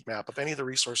see a heat map of any of the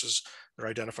resources that are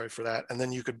identified for that. And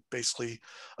then you could basically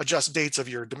adjust dates of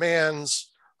your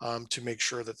demands, to make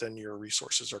sure that then your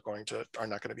resources are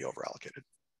not going to be over allocated.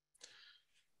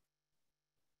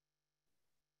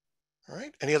 All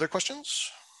right, any other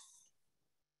questions?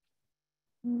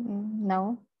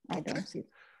 No, I don't see.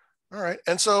 All right,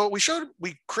 and so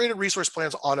we created resource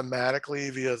plans automatically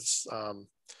via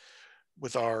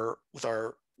with our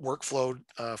workflow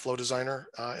flow designer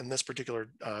in this particular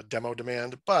demo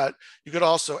demand, but you could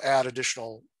also add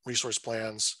additional resource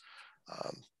plans.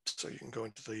 So you can go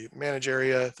into the manage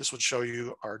area. This would show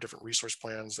you our different resource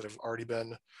plans that have already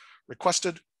been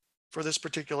requested for this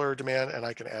particular demand, and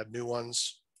I can add new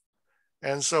ones.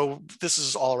 And so this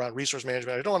is all around resource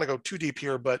management. I don't want to go too deep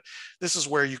here, but this is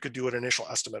where you could do an initial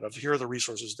estimate of here are the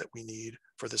resources that we need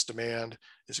for this demand.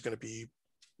 Is it going to be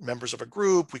members of a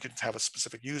group? We could have a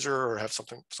specific user or have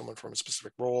someone from a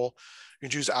specific role. You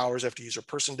can choose hours, FTEs, user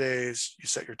person days. You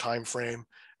set your time frame,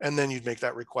 and then you'd make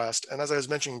that request. And as I was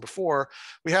mentioning before,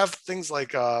 we have things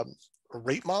like a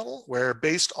rate model where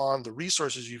based on the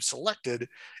resources you've selected,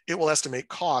 it will estimate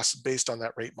costs based on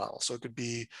that rate model. So it could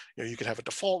be, you could have a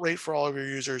default rate for all of your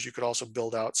users. You could also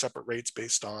build out separate rates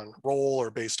based on role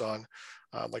or based on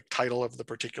like title of the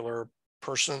particular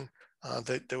person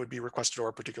that would be requested, or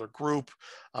a particular group.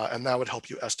 And that would help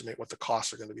you estimate what the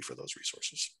costs are going to be for those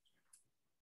resources.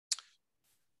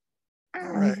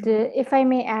 All right. If I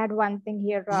may add one thing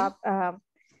here, Rob,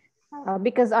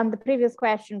 because on the previous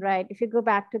question, right, if you go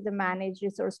back to the manage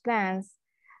resource plans,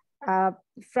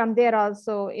 from there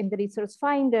also in the resource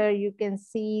finder, you can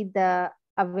see the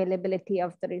availability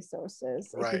of the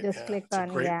resources. Right. If you just click on,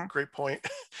 great point.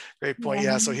 Great point.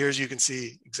 Yeah. So here's, you can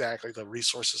see exactly the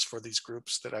resources for these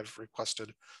groups that I've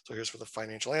requested. So here's for the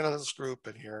financial analyst group,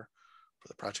 and here for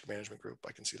the project management group,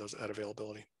 I can see those at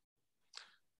availability.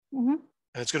 And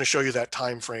it's going to show you that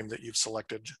time frame that you've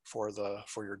selected for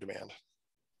your demand.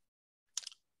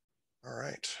 All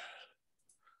right.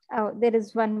 Oh, there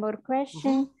is one more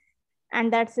question.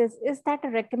 And that says, is that a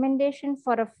recommendation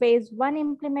for a phase 1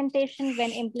 implementation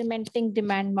when implementing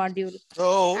demand module?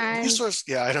 So resource,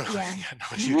 yeah, I don't know. Yeah,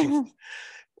 no, you can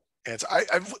answer.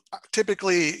 I've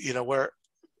typically, where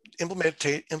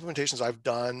implementations I've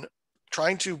done,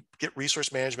 trying to get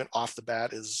resource management off the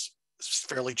bat is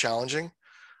fairly challenging.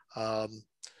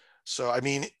 So, I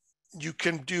mean, you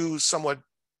can do somewhat,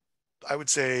 I would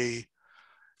say,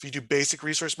 if you do basic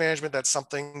resource management, that's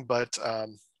something, but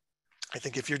I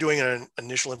think if you're doing an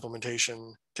initial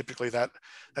implementation, typically that's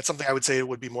something I would say it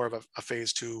would be more of a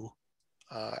phase 2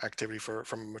 activity from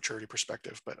a maturity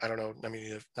perspective. But I don't know,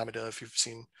 Namida, if you've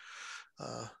seen.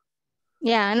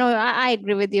 Yeah, no, I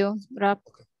agree with you, Rob.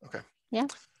 Okay. Yeah.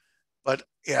 But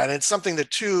yeah, and it's something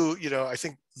that too, I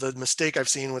think the mistake I've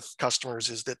seen with customers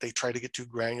is that they try to get too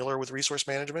granular with resource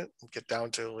management and get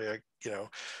down to like,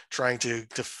 trying to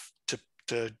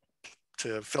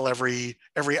fill every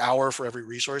hour for every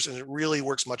resource. And it really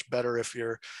works much better if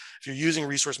you're using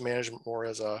resource management more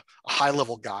as a high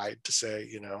level guide to say,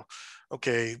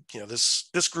 okay,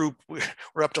 this group,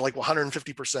 we're up to like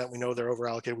 150%. We know they're over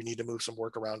allocated. We need to move some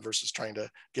work around versus trying to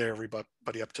get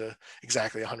everybody up to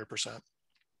exactly 100%.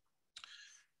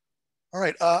 All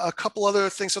right, a couple other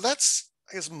things. So that's,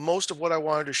 I guess, most of what I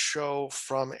wanted to show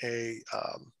from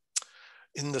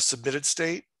in the submitted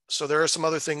state. So there are some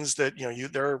other things that,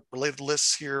 there are related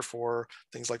lists here for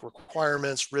things like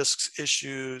requirements, risks,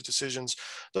 issues, decisions.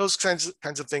 Those kinds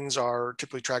of things are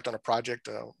typically tracked on a project.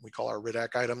 We call our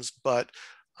RIDAC items, but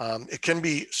it can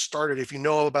be started if you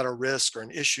know about a risk or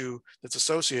an issue that's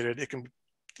associated. It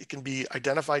can be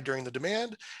identified during the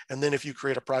demand. And then if you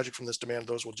create a project from this demand,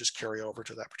 those will just carry over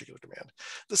to that particular demand.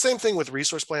 The same thing with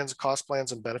resource plans, cost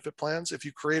plans, and benefit plans. If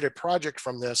you create a project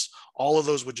from this, all of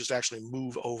those would just actually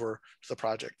move over to the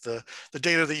project. The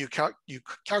data that you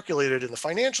calculated in the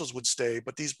financials would stay,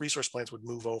 but these resource plans would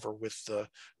move over with the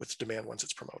demand once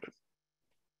it's promoted.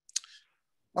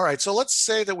 All right, so let's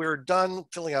say that we're done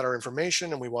filling out our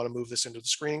information and we want to move this into the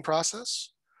screening process.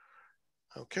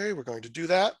 Okay, we're going to do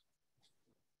that.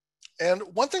 And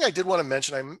one thing I did want to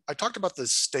mention, I talked about the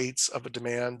states of a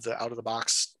demand, the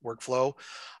out-of-the-box workflow.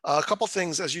 A couple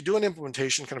things, as you do an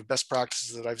implementation, kind of best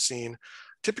practices that I've seen,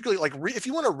 typically, like if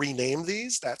you want to rename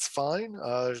these, that's fine.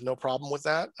 There's no problem with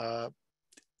that.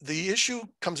 The issue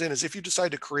comes in is if you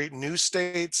decide to create new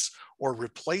states or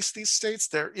replace these states,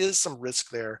 there is some risk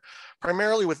there.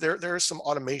 Primarily with there is some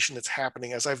automation that's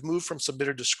happening. As I've moved from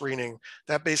submitted to screening,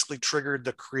 that basically triggered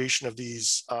the creation of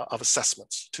these of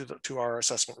assessments to our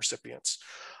assessment recipients.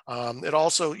 It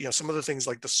also, some of the things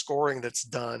like the scoring that's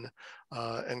done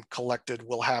and collected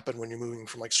will happen when you're moving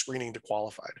from like screening to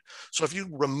qualified. So if you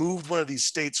removed one of these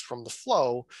states from the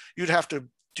flow, you'd have to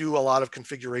do a lot of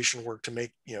configuration work to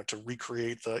make, to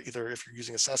recreate either if you're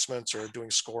using assessments or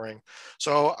doing scoring.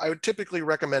 So I would typically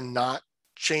recommend not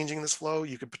changing this flow.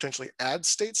 You could potentially add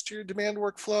states to your demand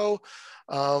workflow,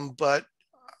 but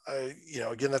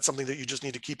again, that's something that you just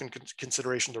need to keep in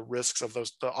consideration the risks of the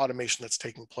automation that's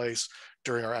taking place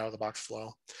during our out-of-the-box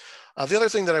flow. The other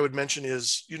thing that I would mention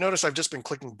is, you notice I've just been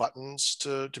clicking buttons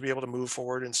to be able to move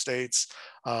forward in states.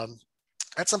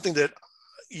 That's something that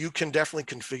you can definitely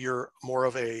configure more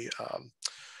of a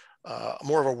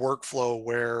workflow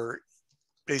where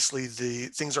basically the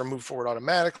things are moved forward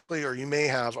automatically, or you may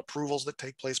have approvals that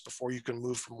take place before you can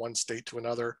move from one state to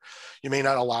another. You may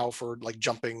not allow for like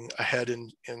jumping ahead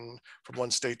in from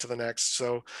one state to the next.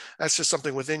 So that's just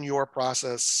something within your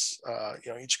process.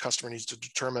 Each customer needs to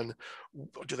determine,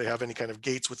 do they have any kind of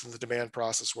gates within the demand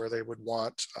process where they would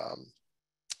want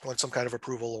some kind of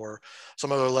approval or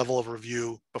some other level of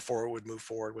review before it would move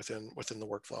forward within the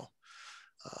workflow.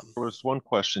 There was one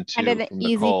question too. And an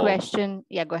easy question.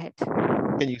 Yeah, go ahead.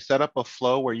 Can you set up a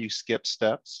flow where you skip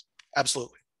steps?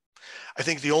 Absolutely. I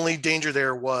think the only danger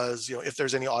there was, if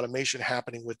there's any automation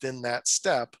happening within that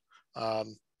step,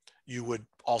 you would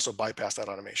also bypass that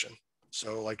automation.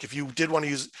 So like if you did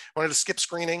wanted to skip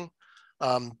screening,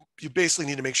 you basically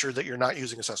need to make sure that you're not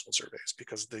using assessment surveys,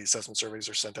 because the assessment surveys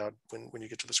are sent out when you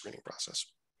get to the screening process.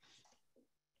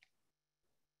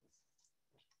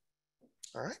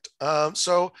 All right.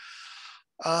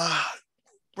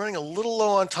 Running a little low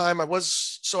on time. I will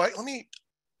show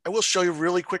you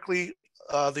really quickly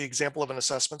the example of an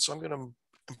assessment. So I'm going to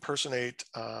impersonate,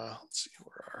 let's see,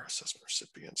 where are our assessment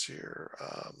recipients here?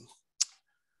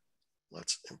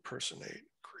 Let's impersonate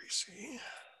Gracie.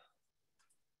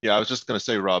 Yeah, I was just going to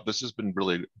say, Rob, this has been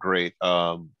really great.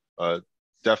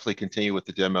 Definitely continue with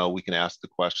the demo. We can ask the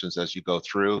questions as you go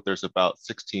through. There's about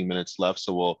 16 minutes left.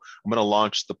 So I'm going to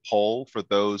launch the poll for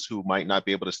those who might not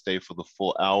be able to stay for the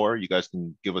full hour. You guys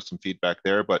can give us some feedback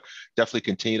there, but definitely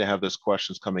continue to have those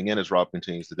questions coming in as Rob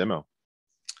continues the demo.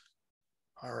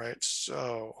 All right,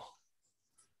 so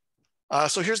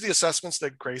here's the assessments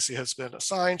that Gracie has been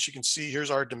assigned. She can see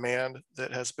here's our demand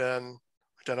that has been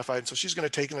identified. So she's going to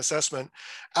take an assessment.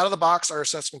 Out of the box, our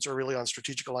assessments are really on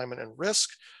strategic alignment and risk.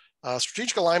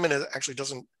 Strategic alignment actually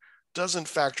doesn't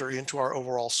factor into our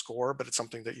overall score, but it's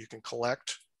something that you can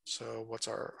collect. So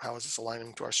how is this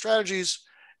aligning to our strategies?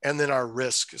 And then our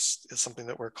risk is something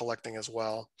that we're collecting as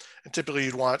well. And typically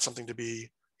you'd want something to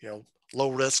be, low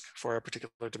risk for a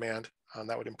particular demand.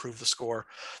 That would improve the score.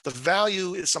 The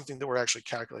value is something that we're actually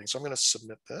calculating. So I'm going to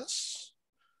submit this.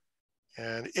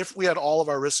 And if we had all of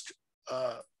our risk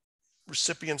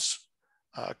recipients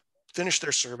finish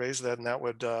their surveys, then that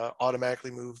would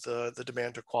automatically move the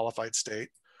demand to a qualified state.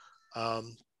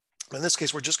 In this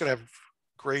case, we're just going to have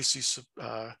Gracie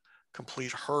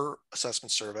complete her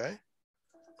assessment survey.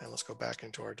 And let's go back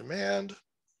into our demand.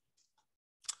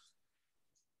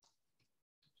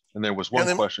 And there was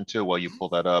one question too, while you pull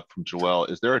that up from Joelle.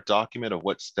 Is there a document of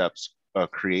what steps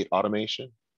create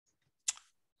automation?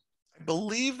 I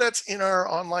believe that's in our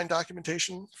online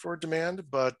documentation for demand,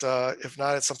 but if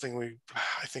not, it's something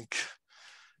I think,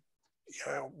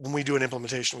 when we do an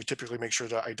implementation, we typically make sure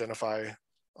to identify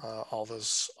all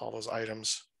those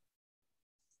items.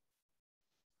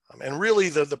 And really,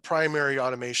 the primary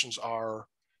automations are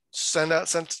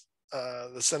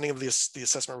the sending of the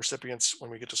assessment recipients when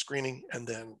we get to screening, and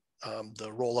then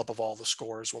the roll up of all the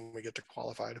scores when we get to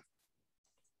qualified.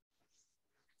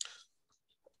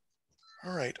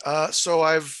 All right, so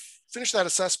I've finished that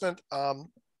assessment.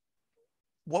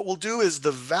 What we'll do is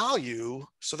the value.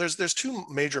 So there's two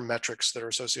major metrics that are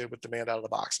associated with demand out of the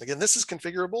box. And again, this is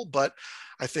configurable, but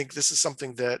I think this is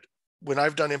something that when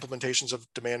I've done implementations of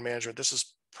demand management, this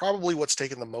is probably what's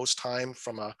taken the most time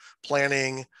from a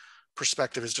planning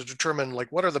perspective, is to determine like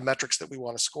what are the metrics that we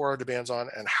want to score our demands on,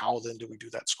 and how then do we do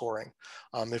that scoring.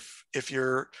 If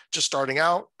you're just starting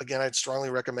out, again, I'd strongly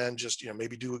recommend just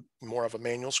maybe do more of a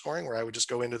manual scoring, where I would just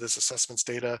go into this assessments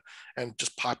data and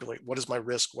just populate what is my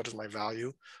risk, what is my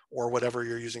value, or whatever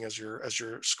you're using as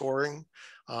your scoring.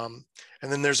 And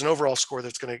then there's an overall score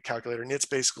that's going to get calculated, and it's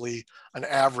basically an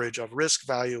average of risk,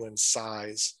 value, and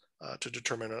size to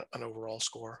determine an overall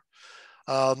score.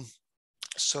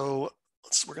 So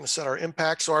we're going to set our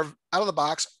impact. So out of the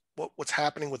box, what's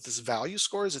happening with this value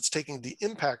score is it's taking the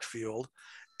impact field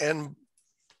and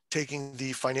taking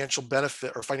the financial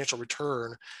benefit or financial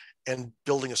return and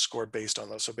building a score based on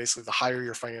those. So basically, the higher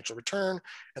your financial return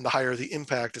and the higher the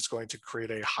impact, it's going to create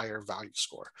a higher value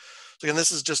score. So again,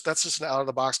 that's just an out of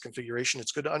the box configuration.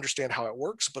 It's good to understand how it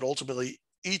works, but ultimately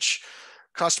each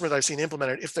customer that I've seen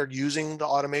implemented, if they're using the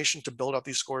automation to build out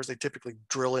these scores, they typically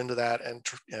drill into that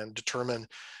and determine,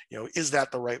 is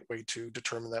that the right way to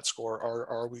determine that score?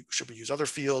 Or should we use other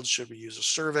fields? Should we use a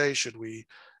survey? Should we,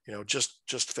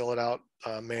 just fill it out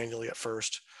manually at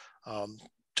first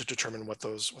to determine what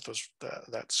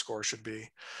that score should be?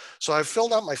 So I've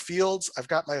filled out my fields. I've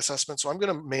got my assessment. So I'm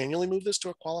going to manually move this to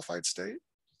a qualified state.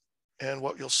 And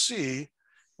what you'll see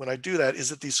when I do that is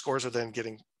that these scores are then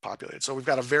getting populated. So we've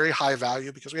got a very high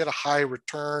value because we had a high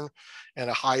return and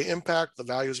a high impact. The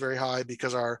value is very high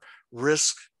because our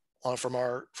risk from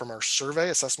our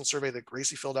assessment survey that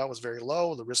Gracie filled out was very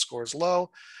low. The risk score is low,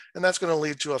 and that's going to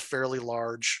lead to a fairly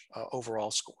large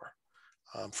overall score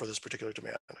for this particular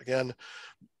demand. Again,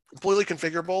 completely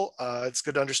configurable. It's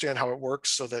good to understand how it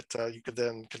works so that you could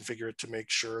then configure it to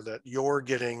make sure that you're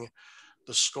getting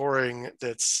the scoring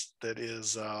that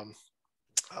is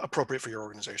appropriate for your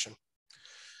organization.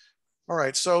 All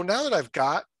right, so now that I've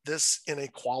got this in a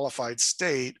qualified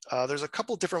state, there's a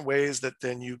couple different ways that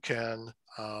then you can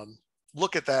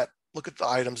look at the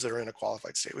items that are in a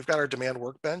qualified state. We've got our demand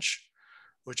workbench,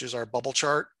 which is our bubble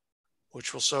chart,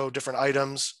 which will show different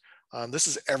items. This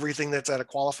is everything that's at a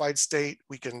qualified state.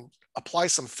 We can apply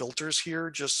some filters here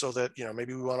just so that,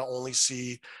 maybe we want to only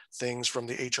see things from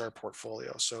the HR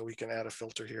portfolio. So we can add a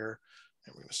filter here,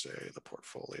 and we're going to say the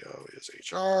portfolio is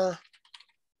HR.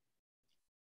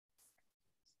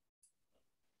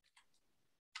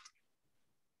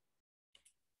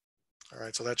 All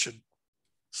right, so that should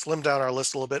slim down our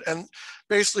list a little bit. And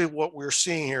basically what we're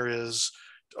seeing here is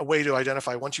a way to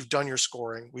identify, once you've done your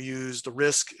scoring, we use the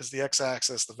risk as the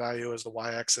x-axis, the value as the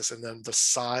y-axis, and then the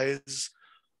size,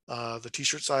 the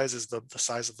t-shirt size is the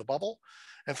size of the bubble.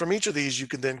 And from each of these, you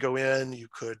can then go in, you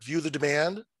could view the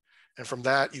demand, and from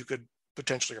that, you could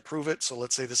potentially approve it. So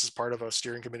let's say this is part of a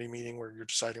steering committee meeting where you're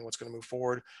deciding what's going to move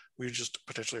forward. We just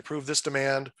potentially approve this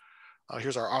demand.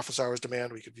 Here's our office hours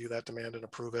demand. We could view that demand and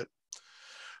approve it.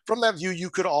 From that view,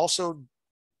 you could also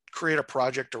create a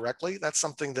project directly. That's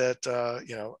something that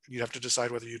you'd have to decide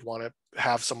whether you'd want to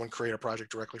have someone create a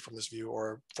project directly from this view,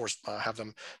 or have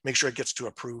them make sure it gets to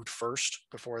approved first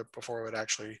before it would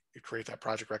actually create that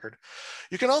project record.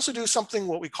 You can also do something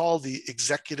what we call the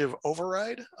executive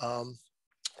override,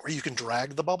 where you can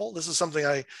drag the bubble. This is something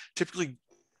I typically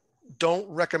don't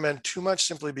recommend too much,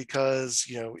 simply because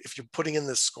if you're putting in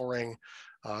this scoring,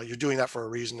 you're doing that for a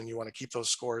reason, and you want to keep those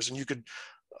scores. And you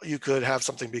could have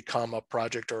something become a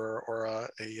project or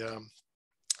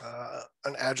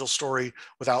an agile story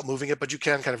without moving it, but you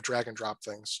can kind of drag and drop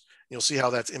things. You'll see how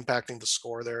that's impacting the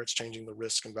score there. It's changing the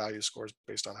risk and value scores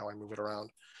based on how I move it around.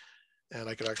 And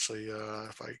I could actually,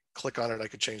 if I click on it, I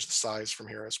could change the size from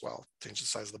here as well, change the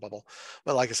size of the bubble.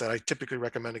 But like I said, I typically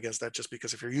recommend against that, just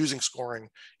because if you're using scoring,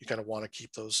 you kind of want to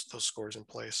keep those scores in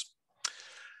place.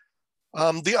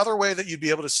 The other way that you'd be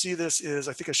able to see this is,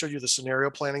 I think I showed you the scenario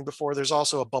planning before. There's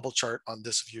also a bubble chart on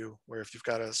this view, where if you've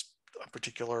got a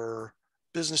particular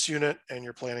business unit and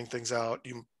you're planning things out,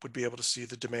 you would be able to see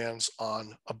the demands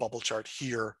on a bubble chart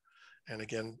here. And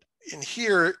again, in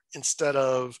here, instead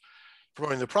of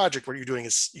promoting the project, what you're doing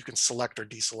is you can select or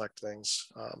deselect things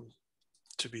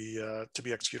to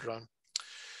be executed on.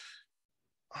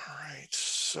 All right,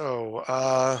 so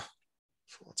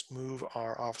let's move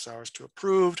our office hours to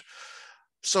approved.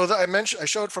 So I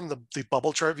showed from the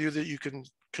bubble chart view that you can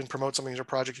promote something as a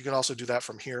project. You can also do that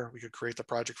from here. We could create the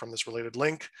project from this related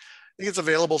link. I think it's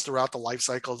available throughout the life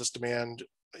cycle of this demand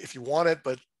if you want it,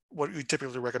 but what we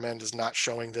typically recommend is not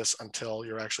showing this until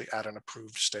you're actually at an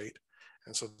approved state.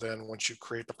 And so then once you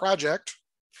create the project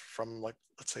from, like,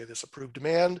 let's say this approved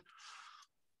demand,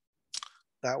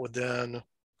 that would then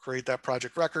create that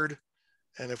project record.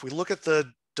 And if we look at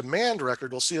the demand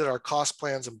record, we'll see that our cost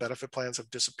plans and benefit plans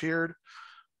have disappeared.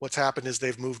 What's happened is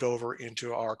they've moved over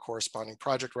into our corresponding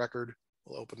project record.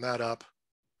 We'll open that up.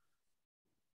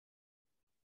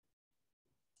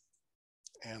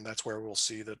 And that's where we'll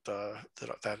see that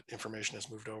that information has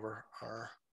moved over.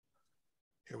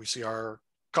 Here we see our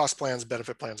cost plans,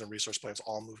 benefit plans, and resource plans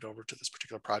all moved over to this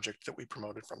particular project that we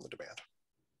promoted from the demand.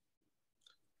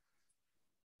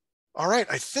 All right,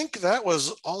 I think that was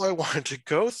all I wanted to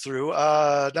go through.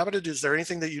 Navidad, is there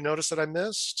anything that you noticed that I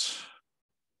missed?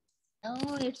 No,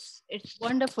 it's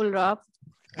wonderful, Rob.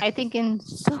 I think in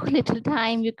so little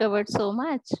time you covered so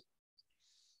much.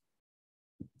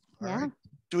 All yeah. Right.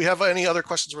 Do we have any other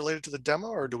questions related to the demo,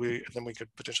 or then we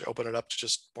could potentially open it up to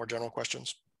just more general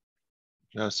questions?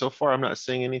 So far, I'm not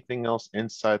seeing anything else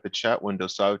inside the chat window.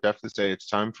 So I would definitely say it's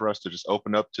time for us to just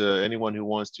open up to anyone who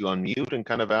wants to unmute and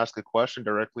kind of ask a question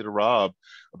directly to Rob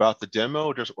about the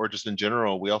demo, or just in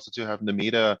general. We also do have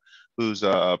Namita, who's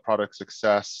a product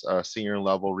success senior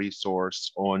level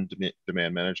resource on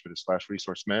demand management /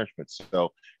 resource management.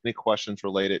 So any questions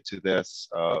related to this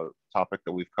topic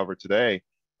that we've covered today,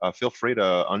 feel free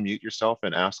to unmute yourself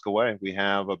and ask away. We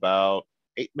have about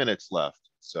 8 minutes left.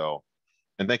 So.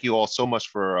 And thank you all so much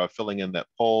for filling in that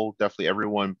poll. Definitely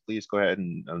everyone, please go ahead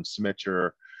and submit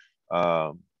your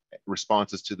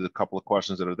responses to the couple of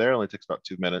questions that are there. It only takes about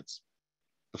 2 minutes.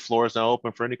 The floor is now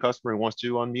open for any customer who wants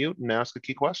to unmute and ask a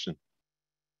key question.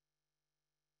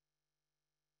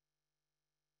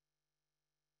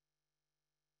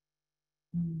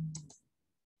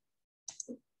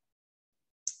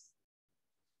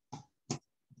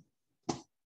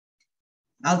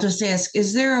 I'll just ask,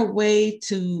 is there a way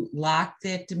to lock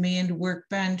that demand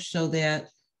workbench so that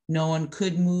no one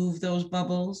could move those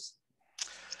bubbles?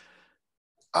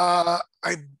 I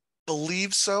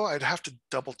believe so. I'd have to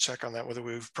double check on that, whether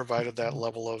we've provided that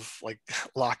level of like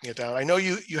locking it down. I know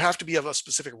you have to be of a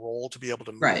specific role to be able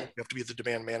to move right. it. You have to be the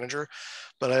demand manager,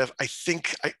 but I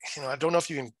think I don't know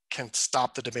if you can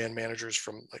stop the demand managers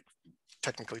from like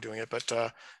technically doing it, but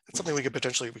that's something we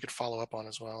could follow up on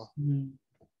as well. Mm-hmm.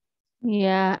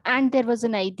 Yeah, and there was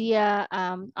an idea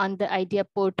on the idea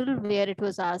portal where it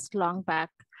was asked long back.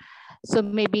 So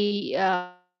maybe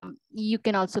you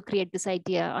can also create this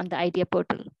idea on the idea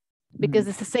portal, because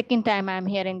it's the second time I'm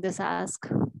hearing this ask.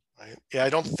 Right. Yeah,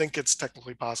 I don't think it's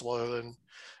technically possible other than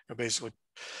basically,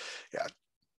 yeah,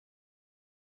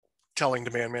 telling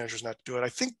demand managers not to do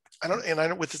it. I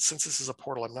don't with it, since this is a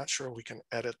portal, I'm not sure we can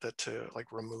edit that to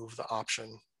like remove the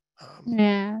option.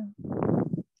 Yeah.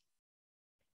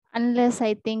 Unless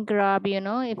I think, Rob,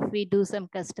 if we do some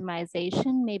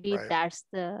customization, maybe right. that's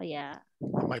the, yeah.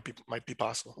 It might be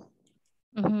possible.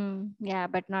 Yeah,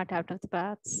 but not out of the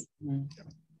box.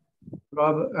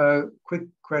 Rob, quick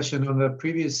question. On the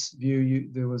previous view,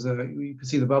 you could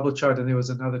see the bubble chart, and there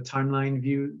was another timeline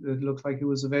view that looked like it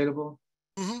was available.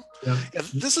 Yeah,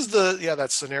 this is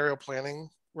that scenario planning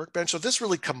workbench. So this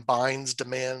really combines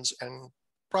demands and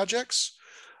projects.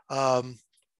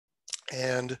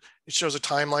 And it shows a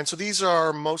timeline. So these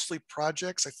are mostly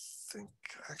projects. I think,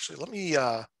 actually, let me, if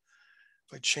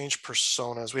I change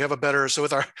personas, we have a better, so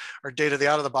with our data, the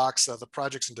out of the box, the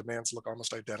projects and demands look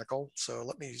almost identical. So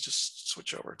let me just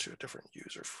switch over to a different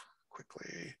user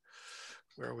quickly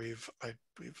where right.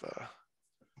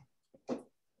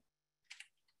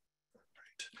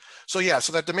 So yeah,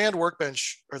 so that demand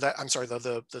workbench, or that, I'm sorry,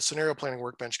 the scenario planning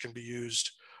workbench can be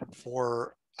used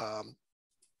for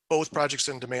both projects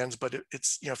and demands, but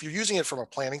it's, if you're using it from a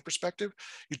planning perspective,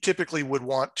 you typically would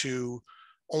want to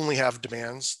only have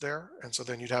demands there. And so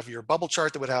then you'd have your bubble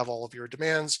chart that would have all of your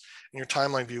demands, and your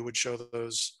timeline view would show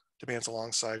those demands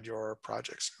alongside your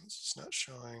projects. It's not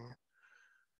showing.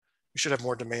 You should have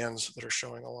more demands that are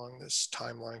showing along this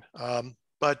timeline.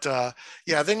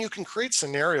 Yeah, then you can create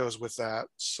scenarios with that.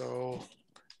 So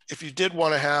if you did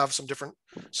want to have some different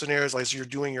scenarios, like you're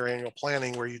doing your annual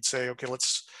planning, where you'd say, okay,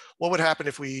 what would happen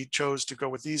if we chose to go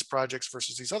with these projects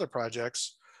versus these other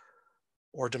projects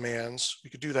or demands? We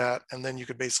could do that. And then you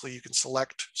can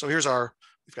select. So we've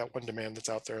got one demand that's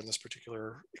out there in this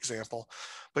particular example,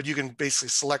 but you can basically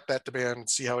select that demand and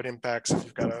see how it impacts. If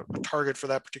you've got a target for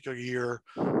that particular year,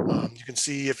 you can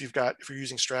see if you're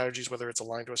using strategies, whether it's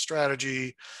aligned to a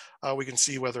strategy. We can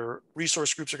see whether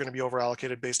resource groups are going to be over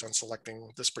allocated based on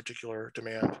selecting this particular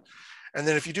demand. And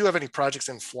then if you do have any projects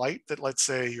in flight that, let's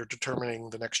say you're determining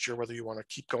the next year whether you want to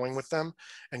keep going with them,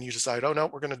 and you decide, oh no,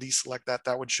 we're going to deselect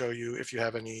that would show you if you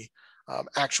have any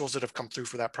actuals that have come through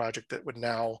for that project that would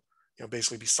now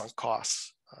basically be sunk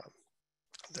costs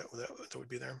that would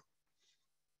be there.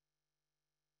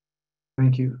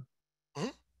 Thank you.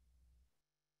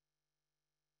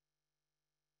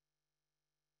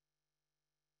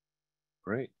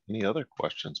 Great. Any other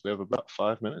questions? We have about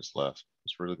 5 minutes left.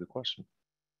 That's a really good question.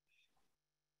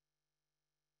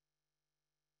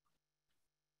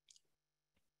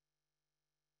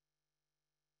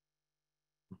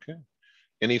 Okay.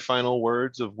 Any final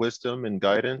words of wisdom and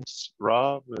guidance,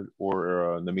 Rob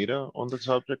or Namita, on the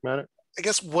subject matter? I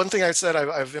guess one thing I said,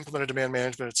 I've implemented demand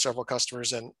management at several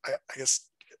customers, and I guess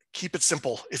keep it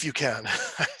simple if you can.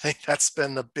 I think that's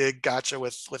been the big gotcha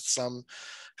with some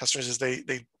customers, is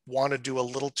they want to do a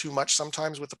little too much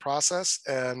sometimes with the process,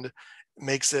 and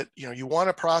makes it, you want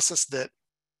a process that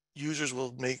users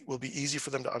will be easy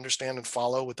for them to understand and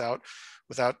follow without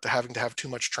having to have too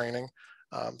much training.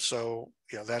 So,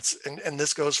 that's, and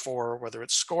this goes for whether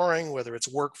it's scoring, whether it's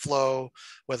workflow,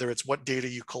 whether it's what data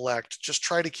you collect, just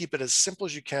try to keep it as simple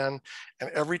as you can. And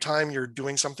every time you're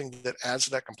doing something that adds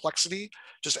to that complexity,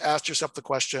 just ask yourself the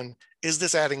question, is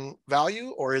this adding value,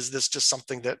 or is this just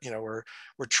something that, we're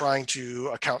trying to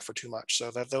account for too much?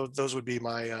 So those would be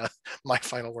my, my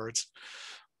final words.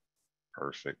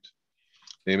 Perfect.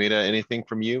 Amita, anything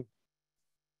from you?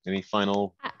 Any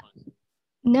final?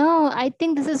 No, I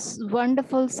think this is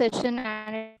wonderful session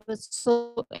and it was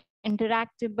so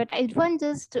interactive. But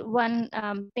just one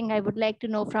thing I would like to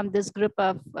know from this group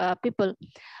of people.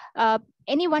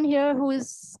 Anyone here who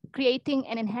is creating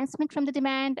an enhancement from the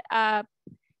demand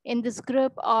in this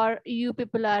group, or you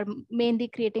people are mainly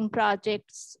creating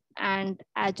projects and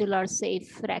agile or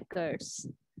safe records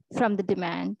from the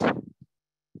demand?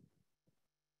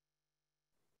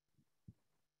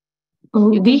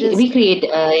 We create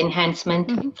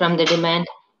enhancement from the demand,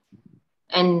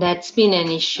 and that's been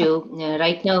an issue.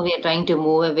 Right now, we are trying to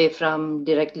move away from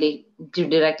directly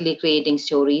creating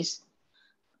stories.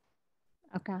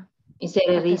 Okay. Is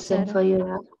there a reason for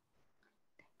you?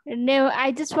 No,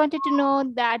 I just wanted to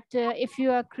know that if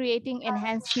you are creating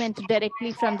enhancement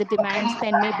directly from the demands,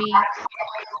 then maybe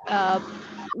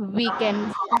we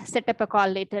can set up a call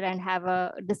later and have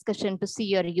a discussion to see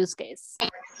your use case.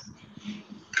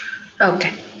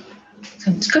 Okay,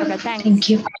 sounds good. Okay, thanks. Thank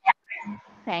you.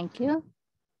 Thank you.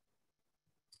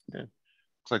 Yeah.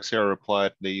 Looks like Sarah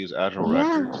replied they use Agile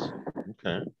records.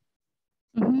 Okay.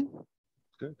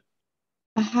 Good.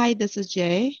 Hi, this is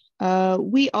Jay.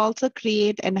 We also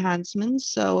create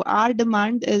enhancements. So our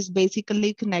demand is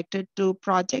basically connected to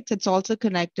projects. It's also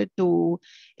connected to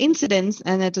incidents,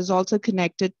 and it is also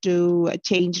connected to a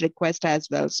change request as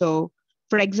well. So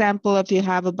for example, if you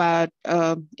have about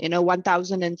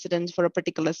 1,000 incidents for a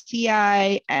particular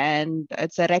CI and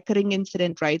it's a recurring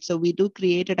incident, right? So we do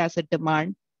create it as a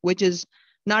demand, which is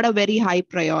not a very high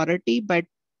priority, but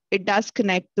it does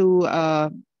connect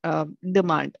to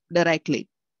demand directly.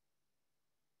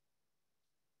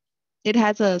 It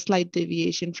has a slight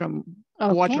deviation from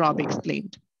what Rob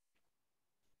explained.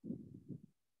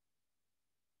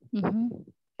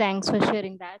 Thanks for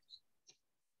sharing that.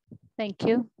 Thank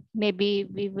you. Maybe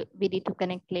we need to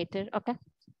connect later. Okay.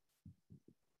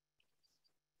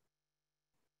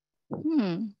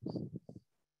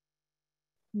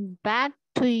 Back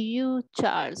to you,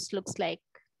 Charles, looks like.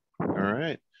 All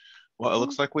right. Well, it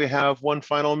looks like we have one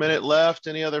final minute left.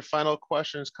 Any other final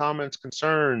questions, comments,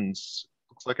 concerns?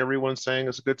 Looks like everyone's saying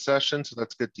it's a good session, so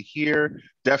that's good to hear.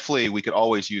 Definitely, we could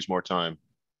always use more time,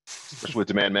 especially with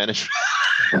demand management.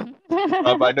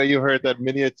 I know you heard that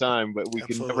many a time, but we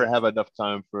can never have enough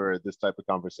time for this type of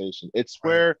conversation. It's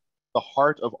where the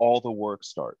heart of all the work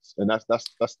starts, and that's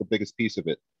the biggest piece of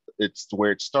it. It's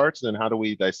where it starts, and then how do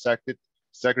we dissect it,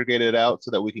 segregate it out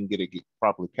so that we can get it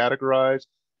properly categorized,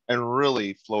 and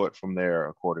really flow it from there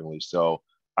accordingly. So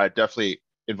I definitely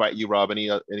invite you, Rob,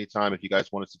 anytime if you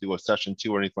guys want us to do a session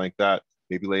 2 or anything like that,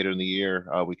 maybe later in the year,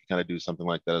 we can kind of do something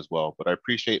like that as well. But I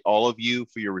appreciate all of you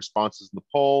for your responses in the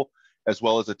poll, as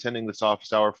well as attending this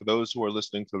office hour. For those who are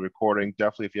listening to the recording,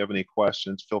 definitely if you have any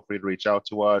questions, feel free to reach out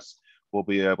to us. We'll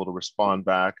be able to respond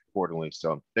back accordingly.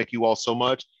 So thank you all so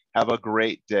much. Have a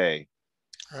great day.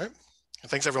 All right.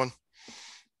 Thanks, everyone.